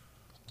good.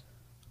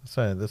 I'm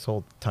saying this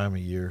whole time of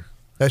year.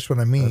 That's what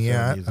I mean. That's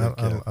Yeah, our music,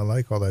 yeah. I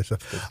like all that stuff.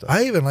 Good stuff.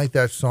 I even like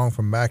that song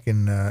from back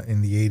in the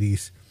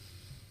 80s.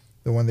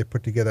 The one they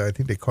put together, I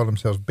think they call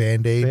themselves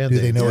Band-Aid. Do Band-Aid,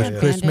 they know yeah, it's yeah.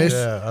 Christmas?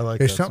 Yeah, I like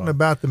There's that something song.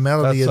 about the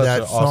melody That's of such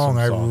that an awesome song.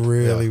 I song.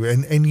 really, Yeah.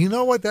 and you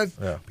know what?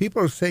 Yeah.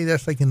 People say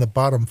that's like in the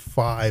bottom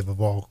 5 of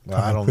all Well,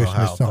 I kind of don't know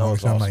Christmas how. That songs.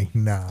 was I'm awesome. like,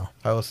 no.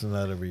 I listen to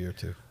that every year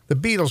too. The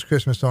Beatles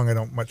Christmas song I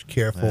don't much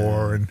care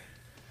for, and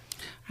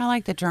I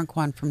like the drunk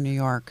one from New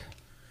York.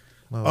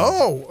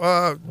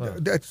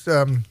 that's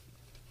The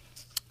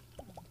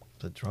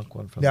drunk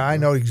one from. yeah, I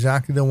know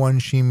exactly the one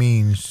she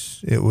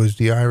means. It was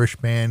the Irish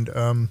band.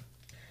 Dear.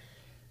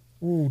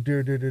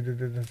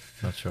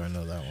 Not sure I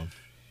know that one.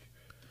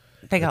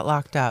 They got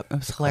locked up. It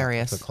was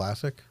hilarious. It's a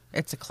classic.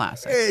 It's a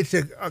classic. It's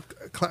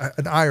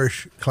an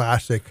Irish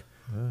classic,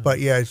 but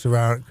yeah, it's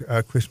around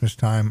Christmas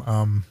time. I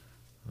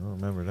don't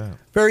remember that.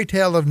 Fairy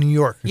Tale of New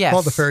York. It's Yes.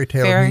 called the Fairy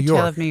Tale of New Fairy York.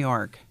 Tale of New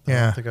York. I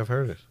Yeah. don't think I've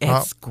heard it.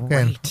 It's Again,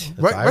 great.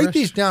 write Irish?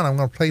 these down. I'm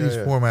going to play Yeah, these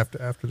yeah. for them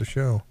after the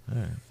show.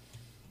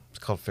 It's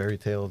called Fairy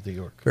Tale of New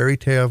York. Fairy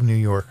Tale of New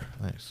York.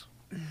 Nice.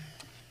 All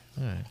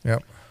right.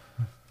 Yep.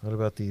 What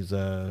about these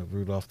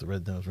Rudolph the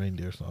Red-Nosed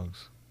Reindeer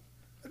songs?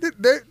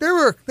 They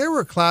were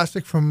a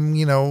classic from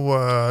in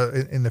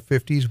the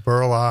 50s.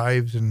 Burl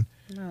Ives and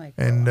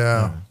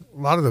a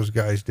lot of those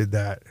guys did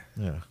that.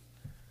 Yeah.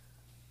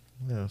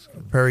 Yeah, that's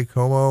good. Perry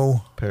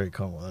Como. Perry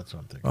Como, that's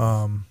what I'm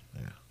thinking.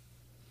 Yeah.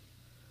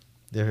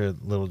 You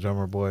heard Little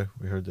Drummer Boy?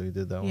 We heard that he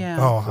did that one. Yeah.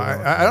 Oh,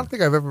 I don't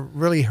think I've ever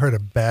really heard a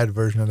bad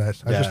version of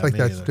that. I Yeah, just like me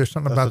that. neither. There's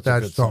something That's about such a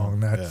that good song. song.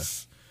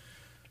 That's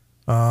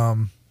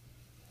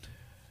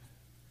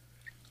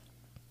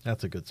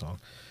That's a good song.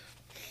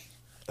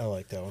 I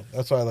like that one.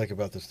 That's what I like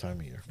about this time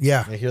of year.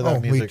 Yeah. You hear that Oh,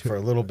 me music too. for a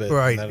little bit,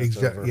 Right, and then it's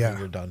exact- over, yeah. and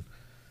you're done.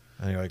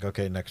 And you're like,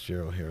 okay, next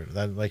year we'll hear it.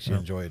 That makes you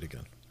enjoy it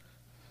again.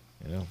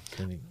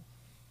 Then you,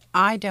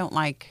 I don't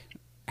like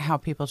how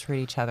people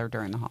treat each other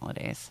during the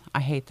holidays.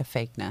 I hate the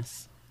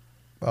fakeness.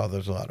 well,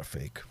 there's a lot of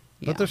fake.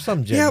 Yeah. But there's some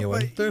yeah,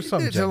 genuine. but there's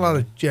some there's genuine. a lot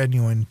of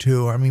genuine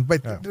too. I mean,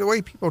 but Yeah. the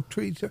way people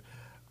treat,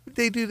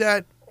 they do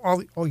that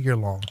all year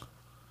long.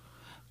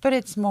 But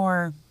it's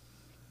more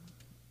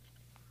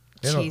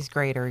You know- cheese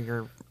grater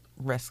your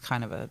wrist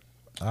kind of a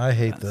I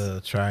hate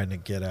the trying to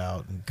get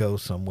out and go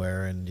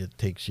somewhere, and it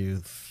takes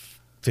you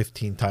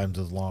 15 times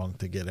as long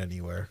to get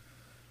anywhere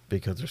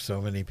because there's so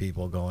many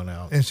people going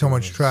out And so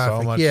much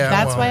traffic. Yeah,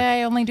 That's well, why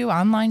I only do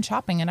online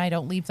shopping and I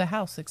don't leave the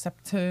house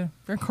except to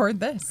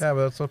record this. Yeah,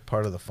 but that's a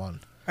part of the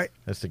fun.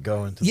 Is to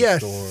go into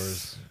Yes. the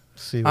stores,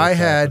 see what's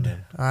happening.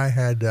 I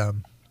had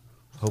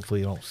Hopefully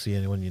you don't see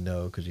anyone you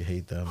know because you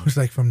hate them. it was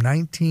like from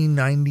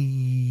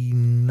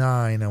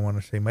 1999, I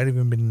want to say, might have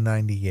even been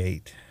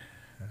 98.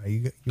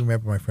 You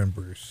remember my friend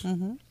Bruce.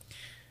 Mm-hmm.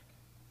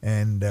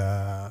 And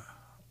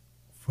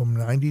from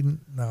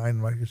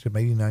 99, like I said,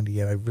 maybe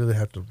 98, I really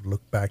have to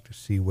look back to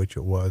see which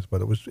it was, but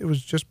it was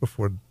just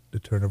before the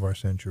turn of our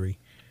century.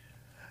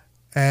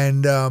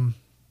 And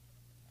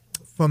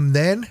from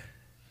then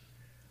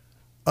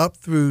up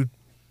through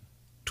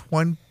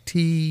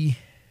 2015,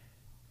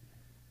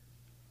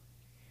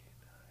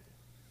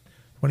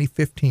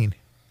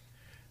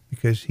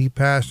 because he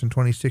passed in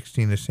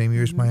 2016, the same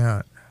year as my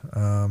aunt.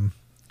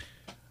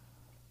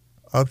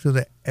 Up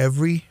to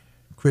every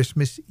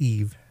Christmas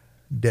Eve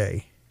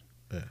day.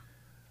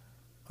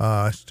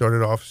 Yeah.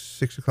 Started off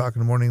 6 o'clock in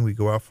the morning. We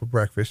go out for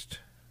breakfast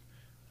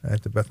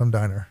at the Bethlehem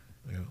Diner.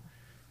 Yeah.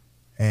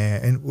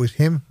 And it was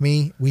him,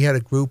 me. We had a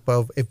group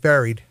of, it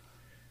varied,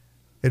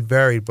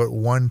 but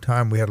one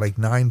time we had like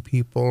 9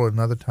 people.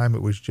 Another time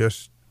it was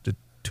just the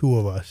 2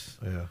 of us.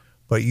 Yeah.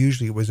 But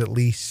usually it was at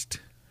least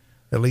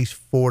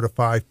 4 to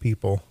 5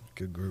 people.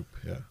 Good group.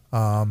 Yeah.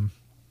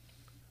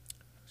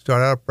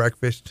 Start out at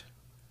breakfast,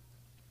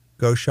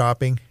 go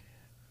shopping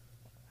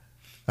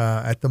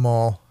at the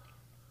mall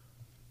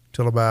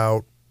till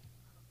about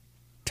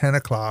 10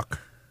 o'clock,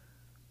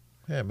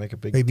 Yeah. Make a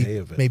big maybe day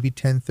of it. maybe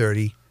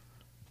 10:30.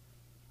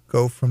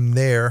 Go from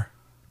there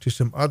to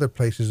some other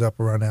places up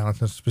around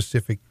Allentown,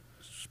 specific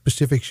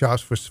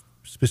shops for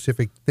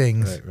specific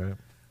things. Right.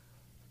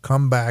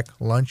 Come back,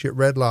 lunch at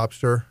Red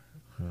Lobster,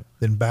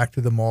 then back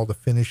to the mall to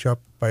finish up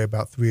by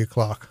about 3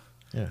 o'clock.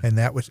 Yeah. And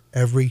that was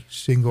every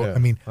single. Yeah. I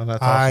mean, And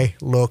that's I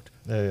looked.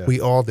 Yeah. We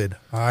all did.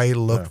 I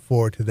looked Yeah.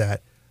 forward to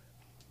that.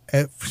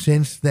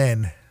 Since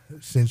then,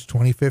 since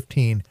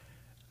 2015,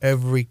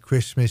 every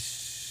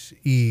Christmas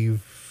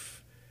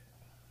Eve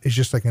is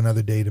just like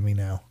another day to me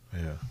now.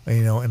 Yeah.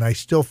 And I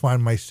still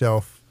find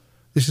myself.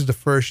 This is the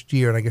first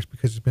year, and I guess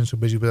because it's been so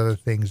busy with other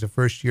things, the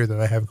first year that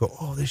I have go,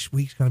 oh, this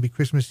week's going to be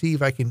Christmas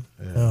Eve. I can.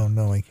 Yeah. Oh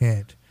no, I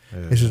can't.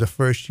 Yeah. This is the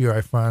first year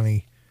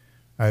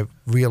I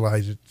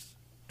realized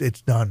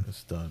it's done.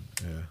 It's done.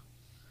 Yeah.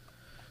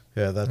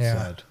 Yeah. That's Yeah.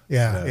 sad.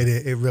 Yeah,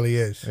 it really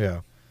is. Yeah.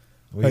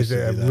 We I used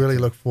to do that really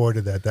too. look forward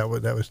to that. That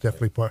was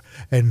definitely part.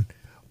 And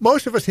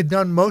most of us had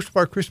done most of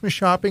our Christmas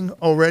shopping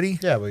already.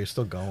 Yeah, but you're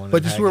still going. But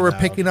and this is where we're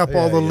hanging picking out. up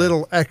all Yeah, the yeah.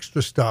 little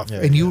extra stuff,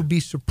 Yeah, and you yeah. would be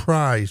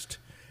surprised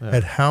Yeah.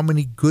 at how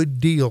many good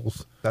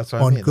deals That's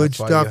what I on mean. good That's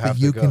why stuff you that have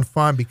you to can go.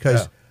 find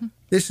because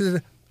this is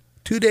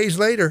 2 days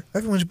later.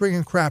 Everyone's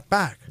bringing crap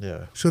back,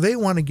 Yeah. so they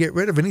want to get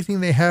rid of anything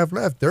they have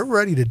left. They're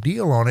ready to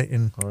deal on it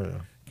and Oh yeah.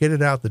 get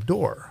it out the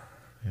door.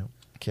 Yeah.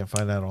 Can't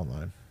find that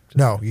online.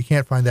 No, you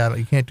can't find that.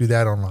 You can't do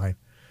that online.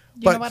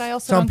 You But know what? I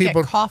also some don't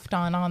people- get coughed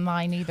on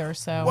online either.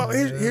 So Well,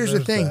 here's the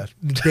there's thing: that.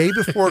 the day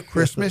before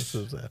Christmas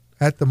There's that.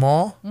 at the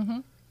mall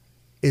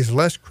is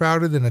less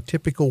crowded than a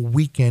typical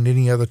weekend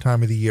any other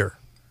time of the year.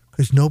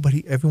 Because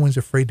everyone's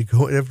afraid to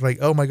go. Everyone's like,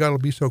 oh my God, it'll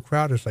be so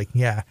crowded. It's like,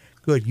 yeah,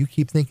 good. You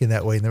keep thinking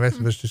that way, and the rest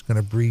of us just going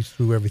to breeze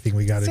through everything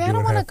we got to do. see, I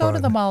don't want to go to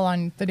the mall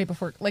on the day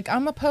before. Like,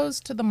 I'm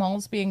opposed to the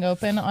malls being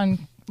open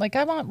on. Like,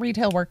 I want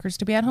retail workers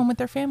to be at home with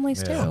their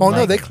families Yeah. too. Oh no,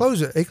 Like- they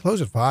close it. They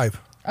close at 5.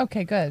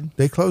 Okay, good.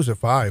 They close at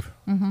 5.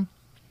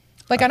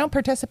 Like, I don't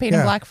participate in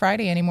Yeah. Black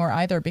Friday anymore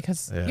either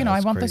because Yeah, I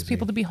that's want those crazy.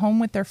 people to be home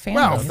with their Well,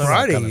 families. That's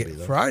not gonna be,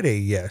 though. Friday,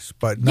 yes,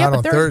 but yeah, not but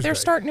on they're Thursday. they're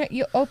starting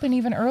to open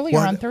even earlier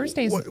Well, on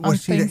Thursdays well, on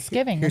see,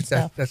 Thanksgiving and here's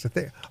stuff. That's the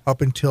thing.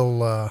 Up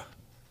until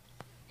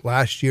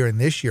last year and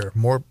this year,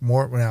 more.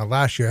 Now,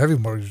 last year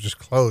everybody was just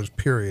closed.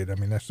 Period. I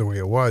mean, that's the way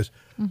it was.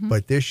 Mm-hmm.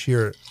 But this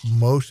year,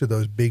 most of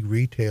those big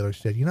retailers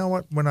said, "You know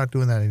what? We're not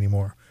doing that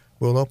anymore.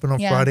 We'll open on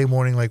Yeah. Friday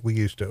morning like we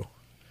used to."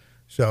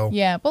 So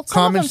Yeah, well, some of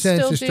common them sense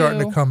still is starting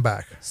do. to come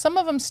back. Some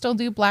of them still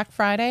do Black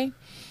Friday.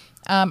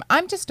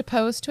 I'm just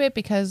opposed to it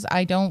because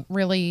I don't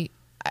really.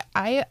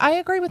 I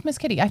agree with Miss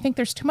Kitty. I think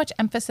there's too much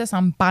emphasis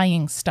on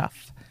buying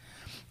stuff.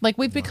 Like,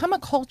 we've become a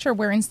culture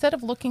where instead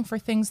of looking for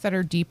things that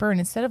are deeper and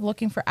instead of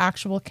looking for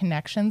actual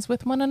connections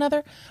with one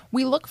another,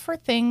 we look for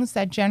things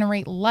that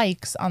generate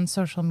likes on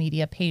social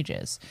media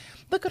pages.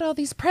 Look at all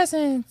these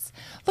presents.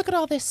 Look at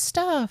all this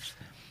stuff.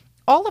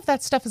 All of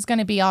that stuff is going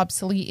to be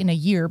obsolete in a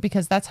year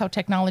because that's how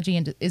technology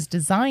is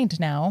designed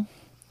now.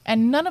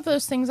 And none of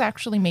those things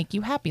actually make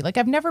you happy. Like,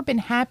 I've never been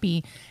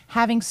happy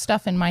having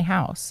stuff in my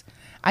house.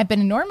 I've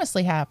been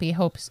enormously happy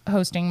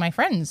hosting my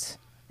friends.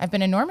 I've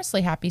been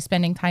enormously happy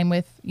spending time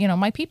with,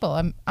 my people.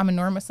 I'm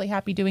enormously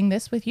happy doing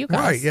this with you guys.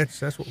 Right. Yes,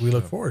 that's what we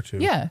look forward to.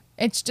 Yeah.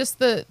 It's just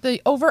the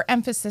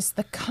overemphasis,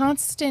 the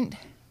constant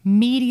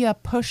media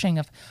pushing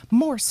of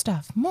more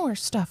stuff, more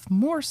stuff,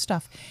 more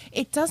stuff.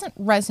 It doesn't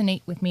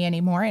resonate with me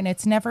anymore, and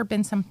it's never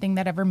been something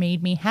that ever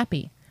made me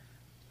happy.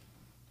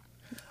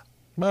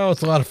 Well,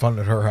 it's a lot of fun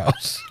at her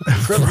house.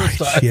 Christmas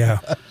time. Yeah.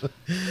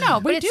 No,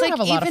 But we it's do like have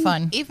a lot of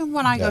fun. Even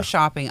when I go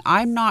shopping,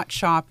 I'm not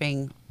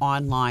shopping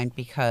online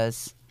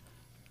because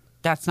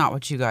that's not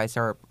what you guys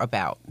are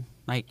about.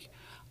 Like,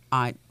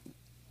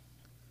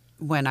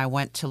 when I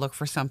went to look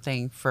for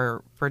something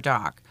for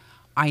Doc,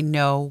 I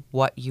know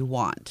what you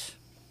want.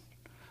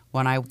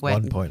 When I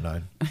went,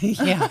 1.9.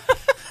 yeah,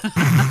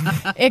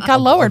 It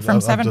got lowered from I'm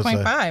just saying.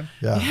 7.5.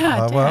 Yeah.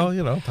 Yeah, it did. Well,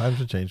 you know, times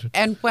are changing.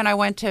 and when I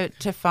went to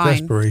find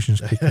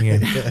Desperation's kicking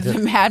in. the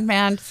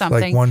Madman Like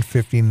something,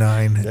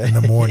 1:59 in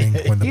the morning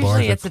when the bars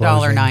usually are it's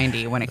closing.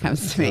 $1.90 when it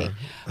comes to me.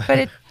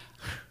 But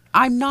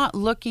I'm not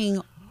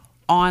looking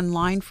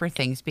online for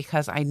things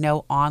because I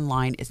know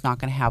online is not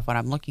going to have what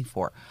I'm looking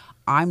for.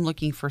 I'm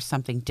looking for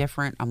something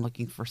different. I'm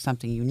looking for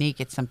something unique.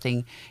 It's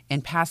something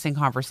in passing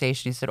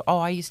conversation. You said, "Oh,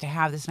 I used to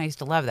have this and I used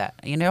to love that."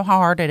 You know how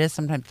hard it is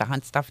sometimes to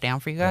hunt stuff down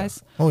for you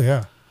guys? Oh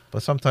yeah.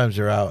 But sometimes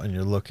you're out and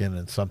you're looking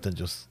and something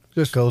just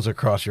Just- goes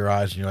across your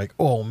eyes and you're like,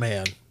 oh,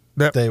 man,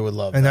 That- they would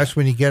love And that. that's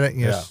when you get it and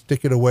you Yeah.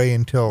 stick it away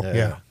until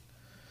Yeah.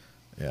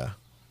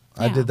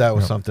 I Yeah. did that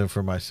with Yeah. something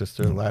for my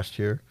sister last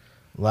year.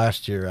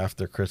 Last year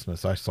after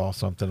Christmas, I saw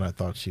something I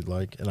thought she'd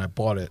like, and I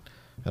bought it,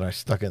 and I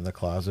stuck it in the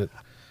closet,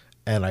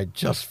 and I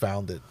just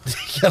found it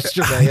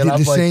yesterday, I and did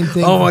I'm the like, same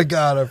thing oh for- my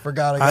God, I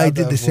forgot I got I that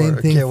did the for same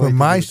her. thing Can't wait for to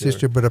my give it to her.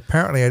 sister, but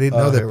apparently I didn't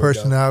know Oh, that here we go.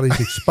 personalities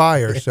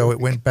expire, so it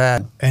went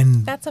bad.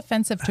 And That's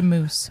offensive to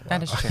Moose.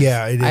 That is true.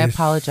 yeah, it is. I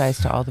apologize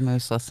to all the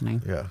moose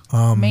listening.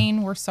 Yeah.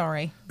 Maine, we're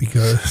sorry.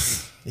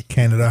 Because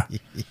Canada.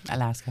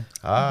 Alaska.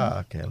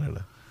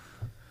 Canada.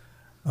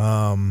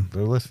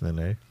 They're listening,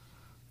 eh?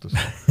 Just-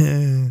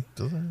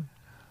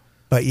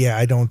 But yeah,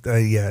 I don't.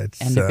 Yeah, it's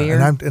And the beer?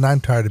 and I'm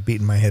tired of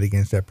beating my head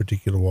against that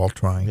particular wall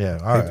trying. Yeah,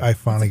 all right. I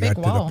finally It's a got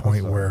big to wall. the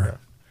point So, where,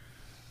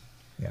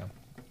 yeah.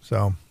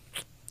 So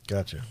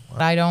Gotcha.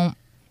 I don't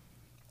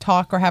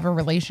talk or have a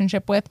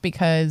relationship with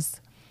because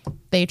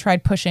they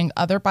tried pushing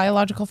other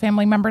biological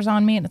family members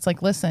on me. And it's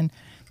like, listen,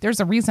 there's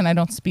a reason I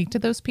don't speak to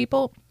those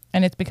people.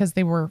 And it's because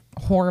they were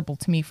horrible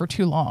to me for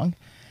too long.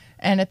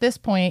 And at this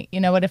point, you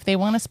know what? If they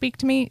want to speak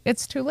to me,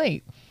 it's too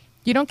late.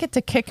 You don't get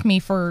to kick me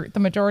for the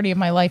majority of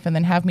my life and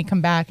then have me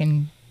come back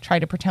and try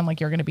to pretend like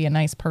you're going to be a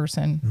nice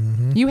person.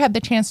 Mm-hmm. You had the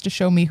chance to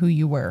show me who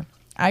you were.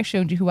 I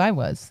showed you who I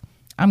was.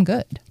 I'm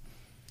good.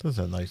 This is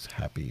a nice,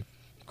 happy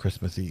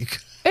Christmassy.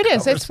 It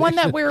is. It's one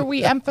that where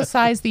we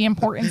emphasize the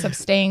importance of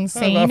staying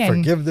sane About and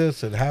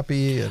forgiveness and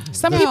happy. And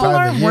some this people time of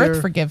aren't worth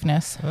year.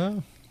 forgiveness.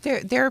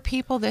 There are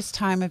people this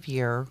time of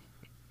year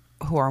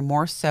who are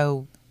more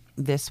so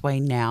this way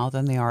now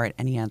than they are at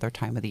any other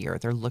time of the year.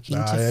 They're looking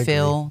I to agree.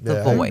 fill the Yeah,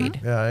 I agree. void.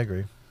 Yeah, I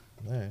agree.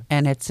 Yeah.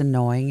 And it's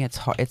annoying. It's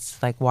hard.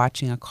 It's like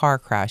watching a car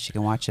crash. You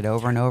can watch it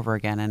over and over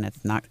again, and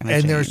it's not going to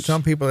change. and there's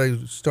some people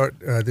that start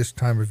this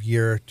time of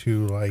year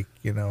to like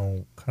kind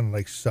of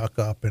like suck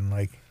up and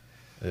like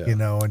Yeah.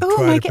 and Ooh, am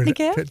try I to getting a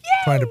gift?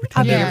 trying to I'll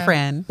pretend. be Yeah. your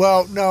friend.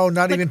 Well, no,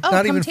 not Like, even oh, not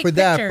come even take for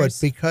that, but pictures.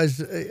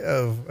 because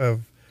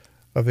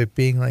of it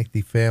being like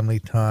the family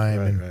time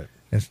Right, and right.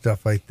 and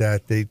stuff like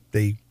that. They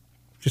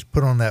just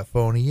put on that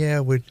phone. Yeah,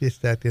 we're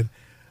just that. The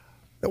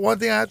one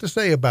thing I have to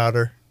say about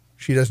her,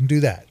 she doesn't do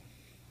that.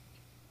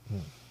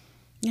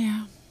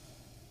 Yeah.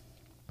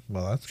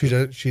 Well, that's She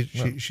good.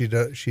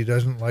 does. She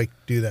doesn't like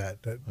do that.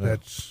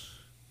 That's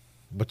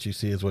What you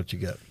see is what you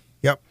get.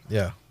 yep.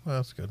 Yeah, well,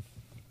 that's good.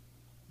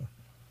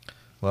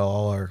 Well,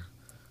 all our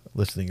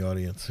listening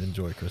audience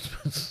enjoy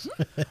Christmas.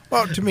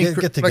 Well, to me, Get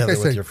like together I with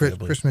said, your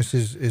family. Christmas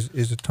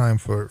is a time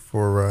for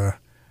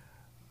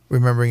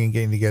remembering and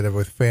getting together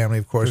with family.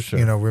 Of course, sure.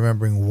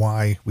 remembering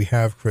why we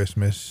have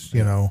Christmas.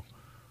 For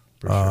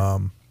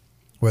sure.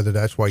 Whether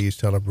that's why you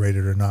celebrate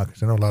it or not.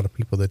 Because I know a lot of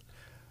people that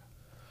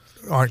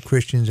aren't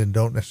Christians and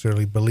don't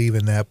necessarily believe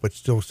in that, but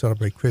still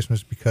celebrate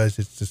Christmas because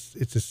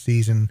it's a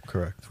season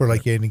Correct. for like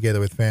Right. getting together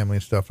with family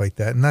and stuff like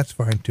that, and that's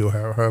fine too.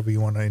 However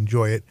you want to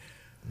enjoy it.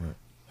 Right.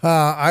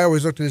 I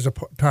always looked at it as a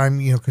time,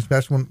 because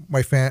that's when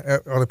my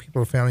other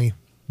people in the family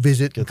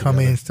visit and Get come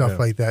in together, and stuff yeah.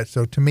 like that.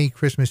 So to me,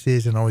 Christmas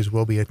is and always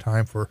will be a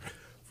time for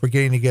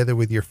getting together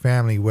with your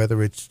family,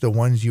 whether it's the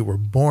ones you were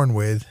born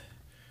with,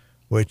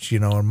 which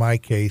in my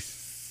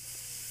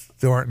case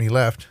there aren't any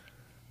left,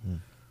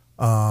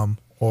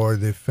 or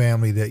the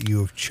family that you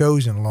have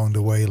chosen along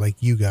the way, like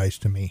you guys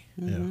to me.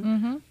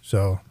 Yeah.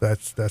 So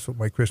that's what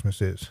my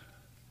Christmas is.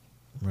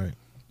 Right.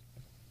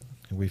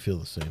 And we feel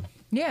the same.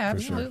 Yeah, For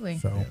sure. absolutely.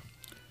 So Yeah.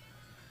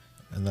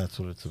 And that's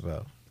what it's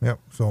about. yep.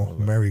 So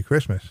Merry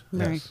Christmas.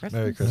 Merry Yes. Christmas.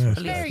 Merry Christmas.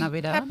 Feliz Merry,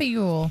 Navidad. Happy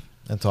Yule.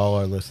 And to all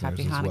our listeners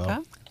Happy as Hanukkah.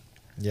 well.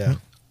 Yeah.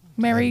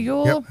 Merry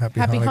Yule. Yep,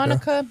 happy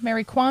Hanukkah. Hanukkah.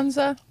 Merry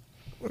Kwanzaa.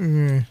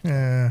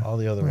 Yeah. All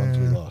the other ones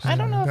we lost. I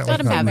don't know if That that's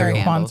was not not Merry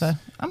real. Kwanzaa.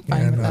 I'm fine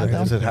Yeah, with no, that, it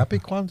though. Is it Happy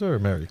Kwanzaa or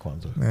Merry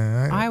Kwanzaa?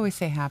 Yeah, I always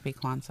say Happy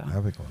Kwanzaa.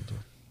 Happy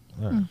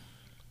Kwanzaa. All right.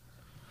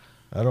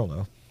 I don't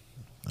know.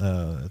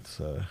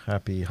 It's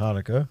Happy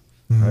Hanukkah,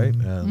 right?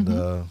 And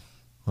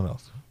what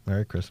else?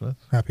 Merry Christmas.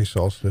 Happy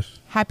solstice.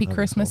 Happy Happy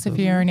Christmas if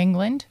solstice. you're in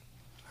England.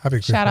 Happy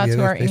Christmas. Shout out Yeah,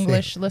 to our they say-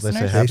 English say listeners.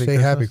 They Happy say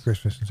Happy Christmas.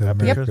 Christmas instead of Happy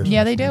Merry Yep. Christmas.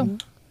 Yeah, they do.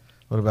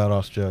 What about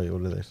Australia?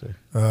 What do they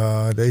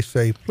say? They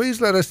say, please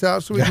let us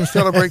out so we can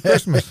celebrate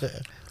Christmas.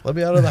 Let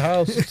me out of the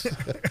house.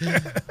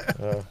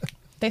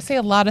 They say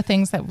a lot of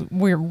things that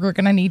we're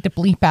going to need to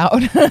bleep out.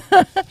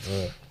 I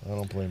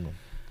don't blame them.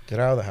 Get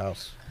out of the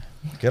house.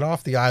 Get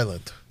off the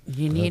island.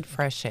 You need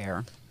fresh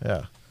air.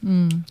 Yeah.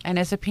 And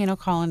as a penal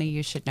colony,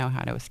 you should know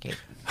how to escape.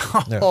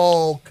 Yeah.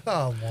 Oh,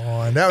 come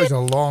on. That was a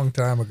long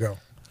time ago.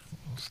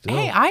 Still,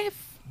 Hey, I have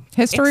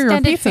History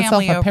extended repeats itself,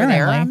 family over there.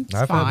 apparently. It's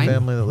I've fine. had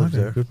family that lives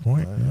Okay, there. good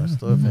point, I yeah.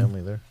 still have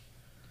family there.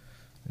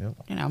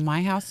 You know,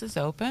 my house is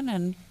open,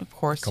 and of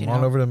course, Come you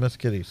on know, over to Miss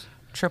Kitty's.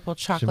 triple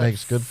She chocolate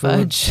makes good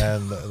fudge. food,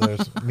 and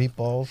there's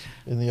meatballs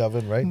in the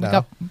oven right We now.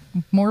 got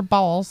more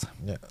balls,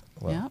 Yeah.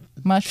 Well, Yeah,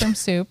 mushroom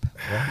soup.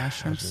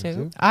 mushroom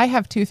soup. I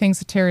have 2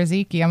 things of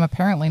teraziki. I'm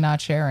apparently not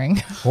sharing.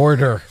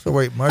 Hoarder. So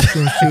wait,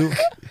 mushroom soup,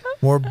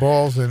 more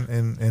balls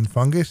and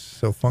fungus?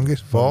 So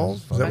fungus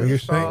balls? Is that what you're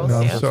saying? balls, No,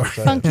 I'm yeah. sorry.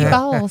 Funky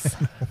balls.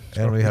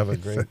 And we have a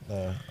great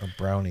a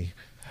brownie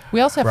We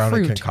also have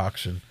brownie fruit.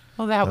 concoction.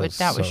 Well, that was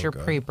so your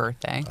good.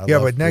 pre-birthday. I Yeah,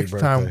 love but next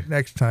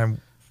pre-birthday.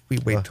 time we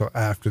wait till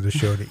after the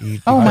show to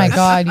eat. Oh my because-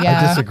 God, I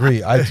yeah.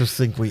 disagree. I just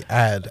think we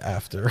add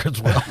after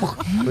as well.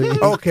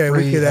 Okay, we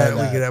Pre could add,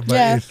 and but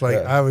Yeah. it's like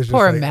Yeah. I was just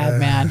Poor like,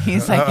 madman.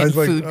 He's like I in was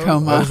like, food I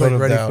coma. was like Put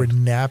him ready down. for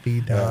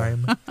nappy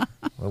time.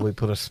 Well, we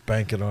put a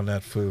spanking on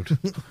that food.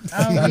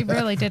 Oh, we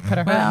really did put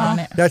a hurt on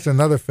it. That's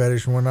another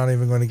fetish, and we're not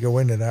even going to go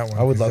into that one.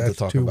 I would 'cause love to that's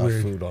talk too about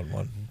weird. food on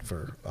one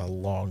for a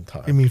long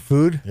time. You mean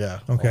food? Yeah.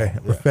 Okay,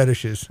 Oh, or yeah.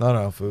 fetishes.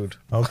 No, food.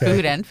 Okay.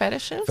 Food and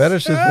fetishes.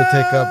 Fetishes would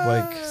take up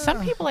like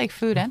Some people like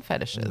food and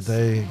fetishes.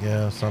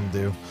 some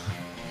do.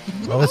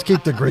 Well, let's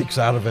keep the Greeks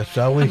out of it,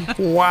 shall we?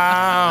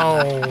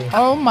 Wow.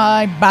 Oh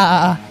my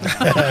bah.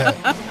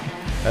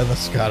 And the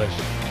Scottish.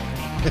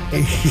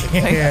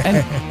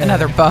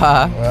 Another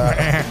bah.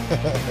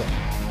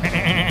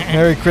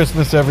 Merry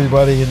Christmas,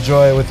 everybody.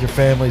 Enjoy it with your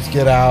families.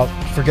 Get out.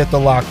 Forget the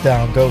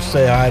lockdown. Go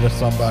say hi to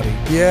somebody.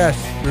 Yes,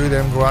 screw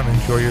them. Go out and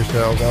enjoy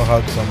yourselves. Go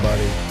hug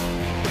somebody.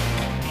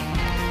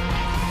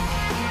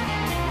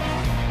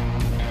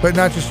 But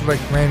not just like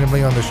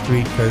randomly on the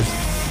street, because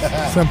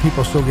some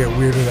people still get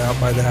weirded out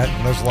by that.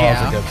 And there's laws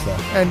Yeah. against that.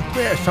 And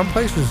yeah, some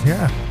places,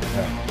 yeah.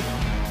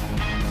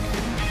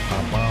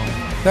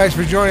 Thanks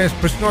for joining us,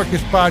 Pasnorkus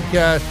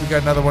Podcast. We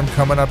got another one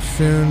coming up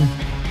soon,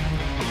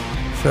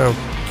 so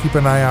keep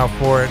an eye out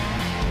for it.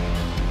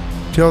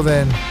 Till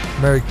then,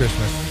 Merry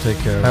Christmas. Take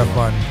care. Have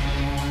everyone. fun.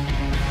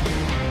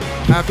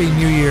 Happy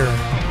New Year.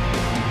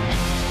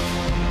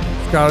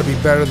 It's got to be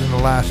better than the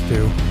last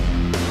 2.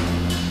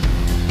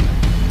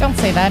 Don't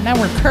say that. Now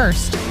we're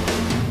cursed.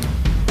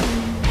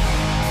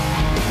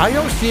 I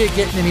don't see it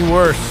getting any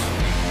worse,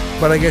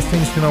 but I guess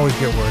things can always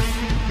get worse.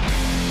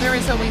 There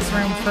is always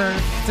room for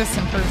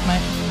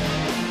disimprovement.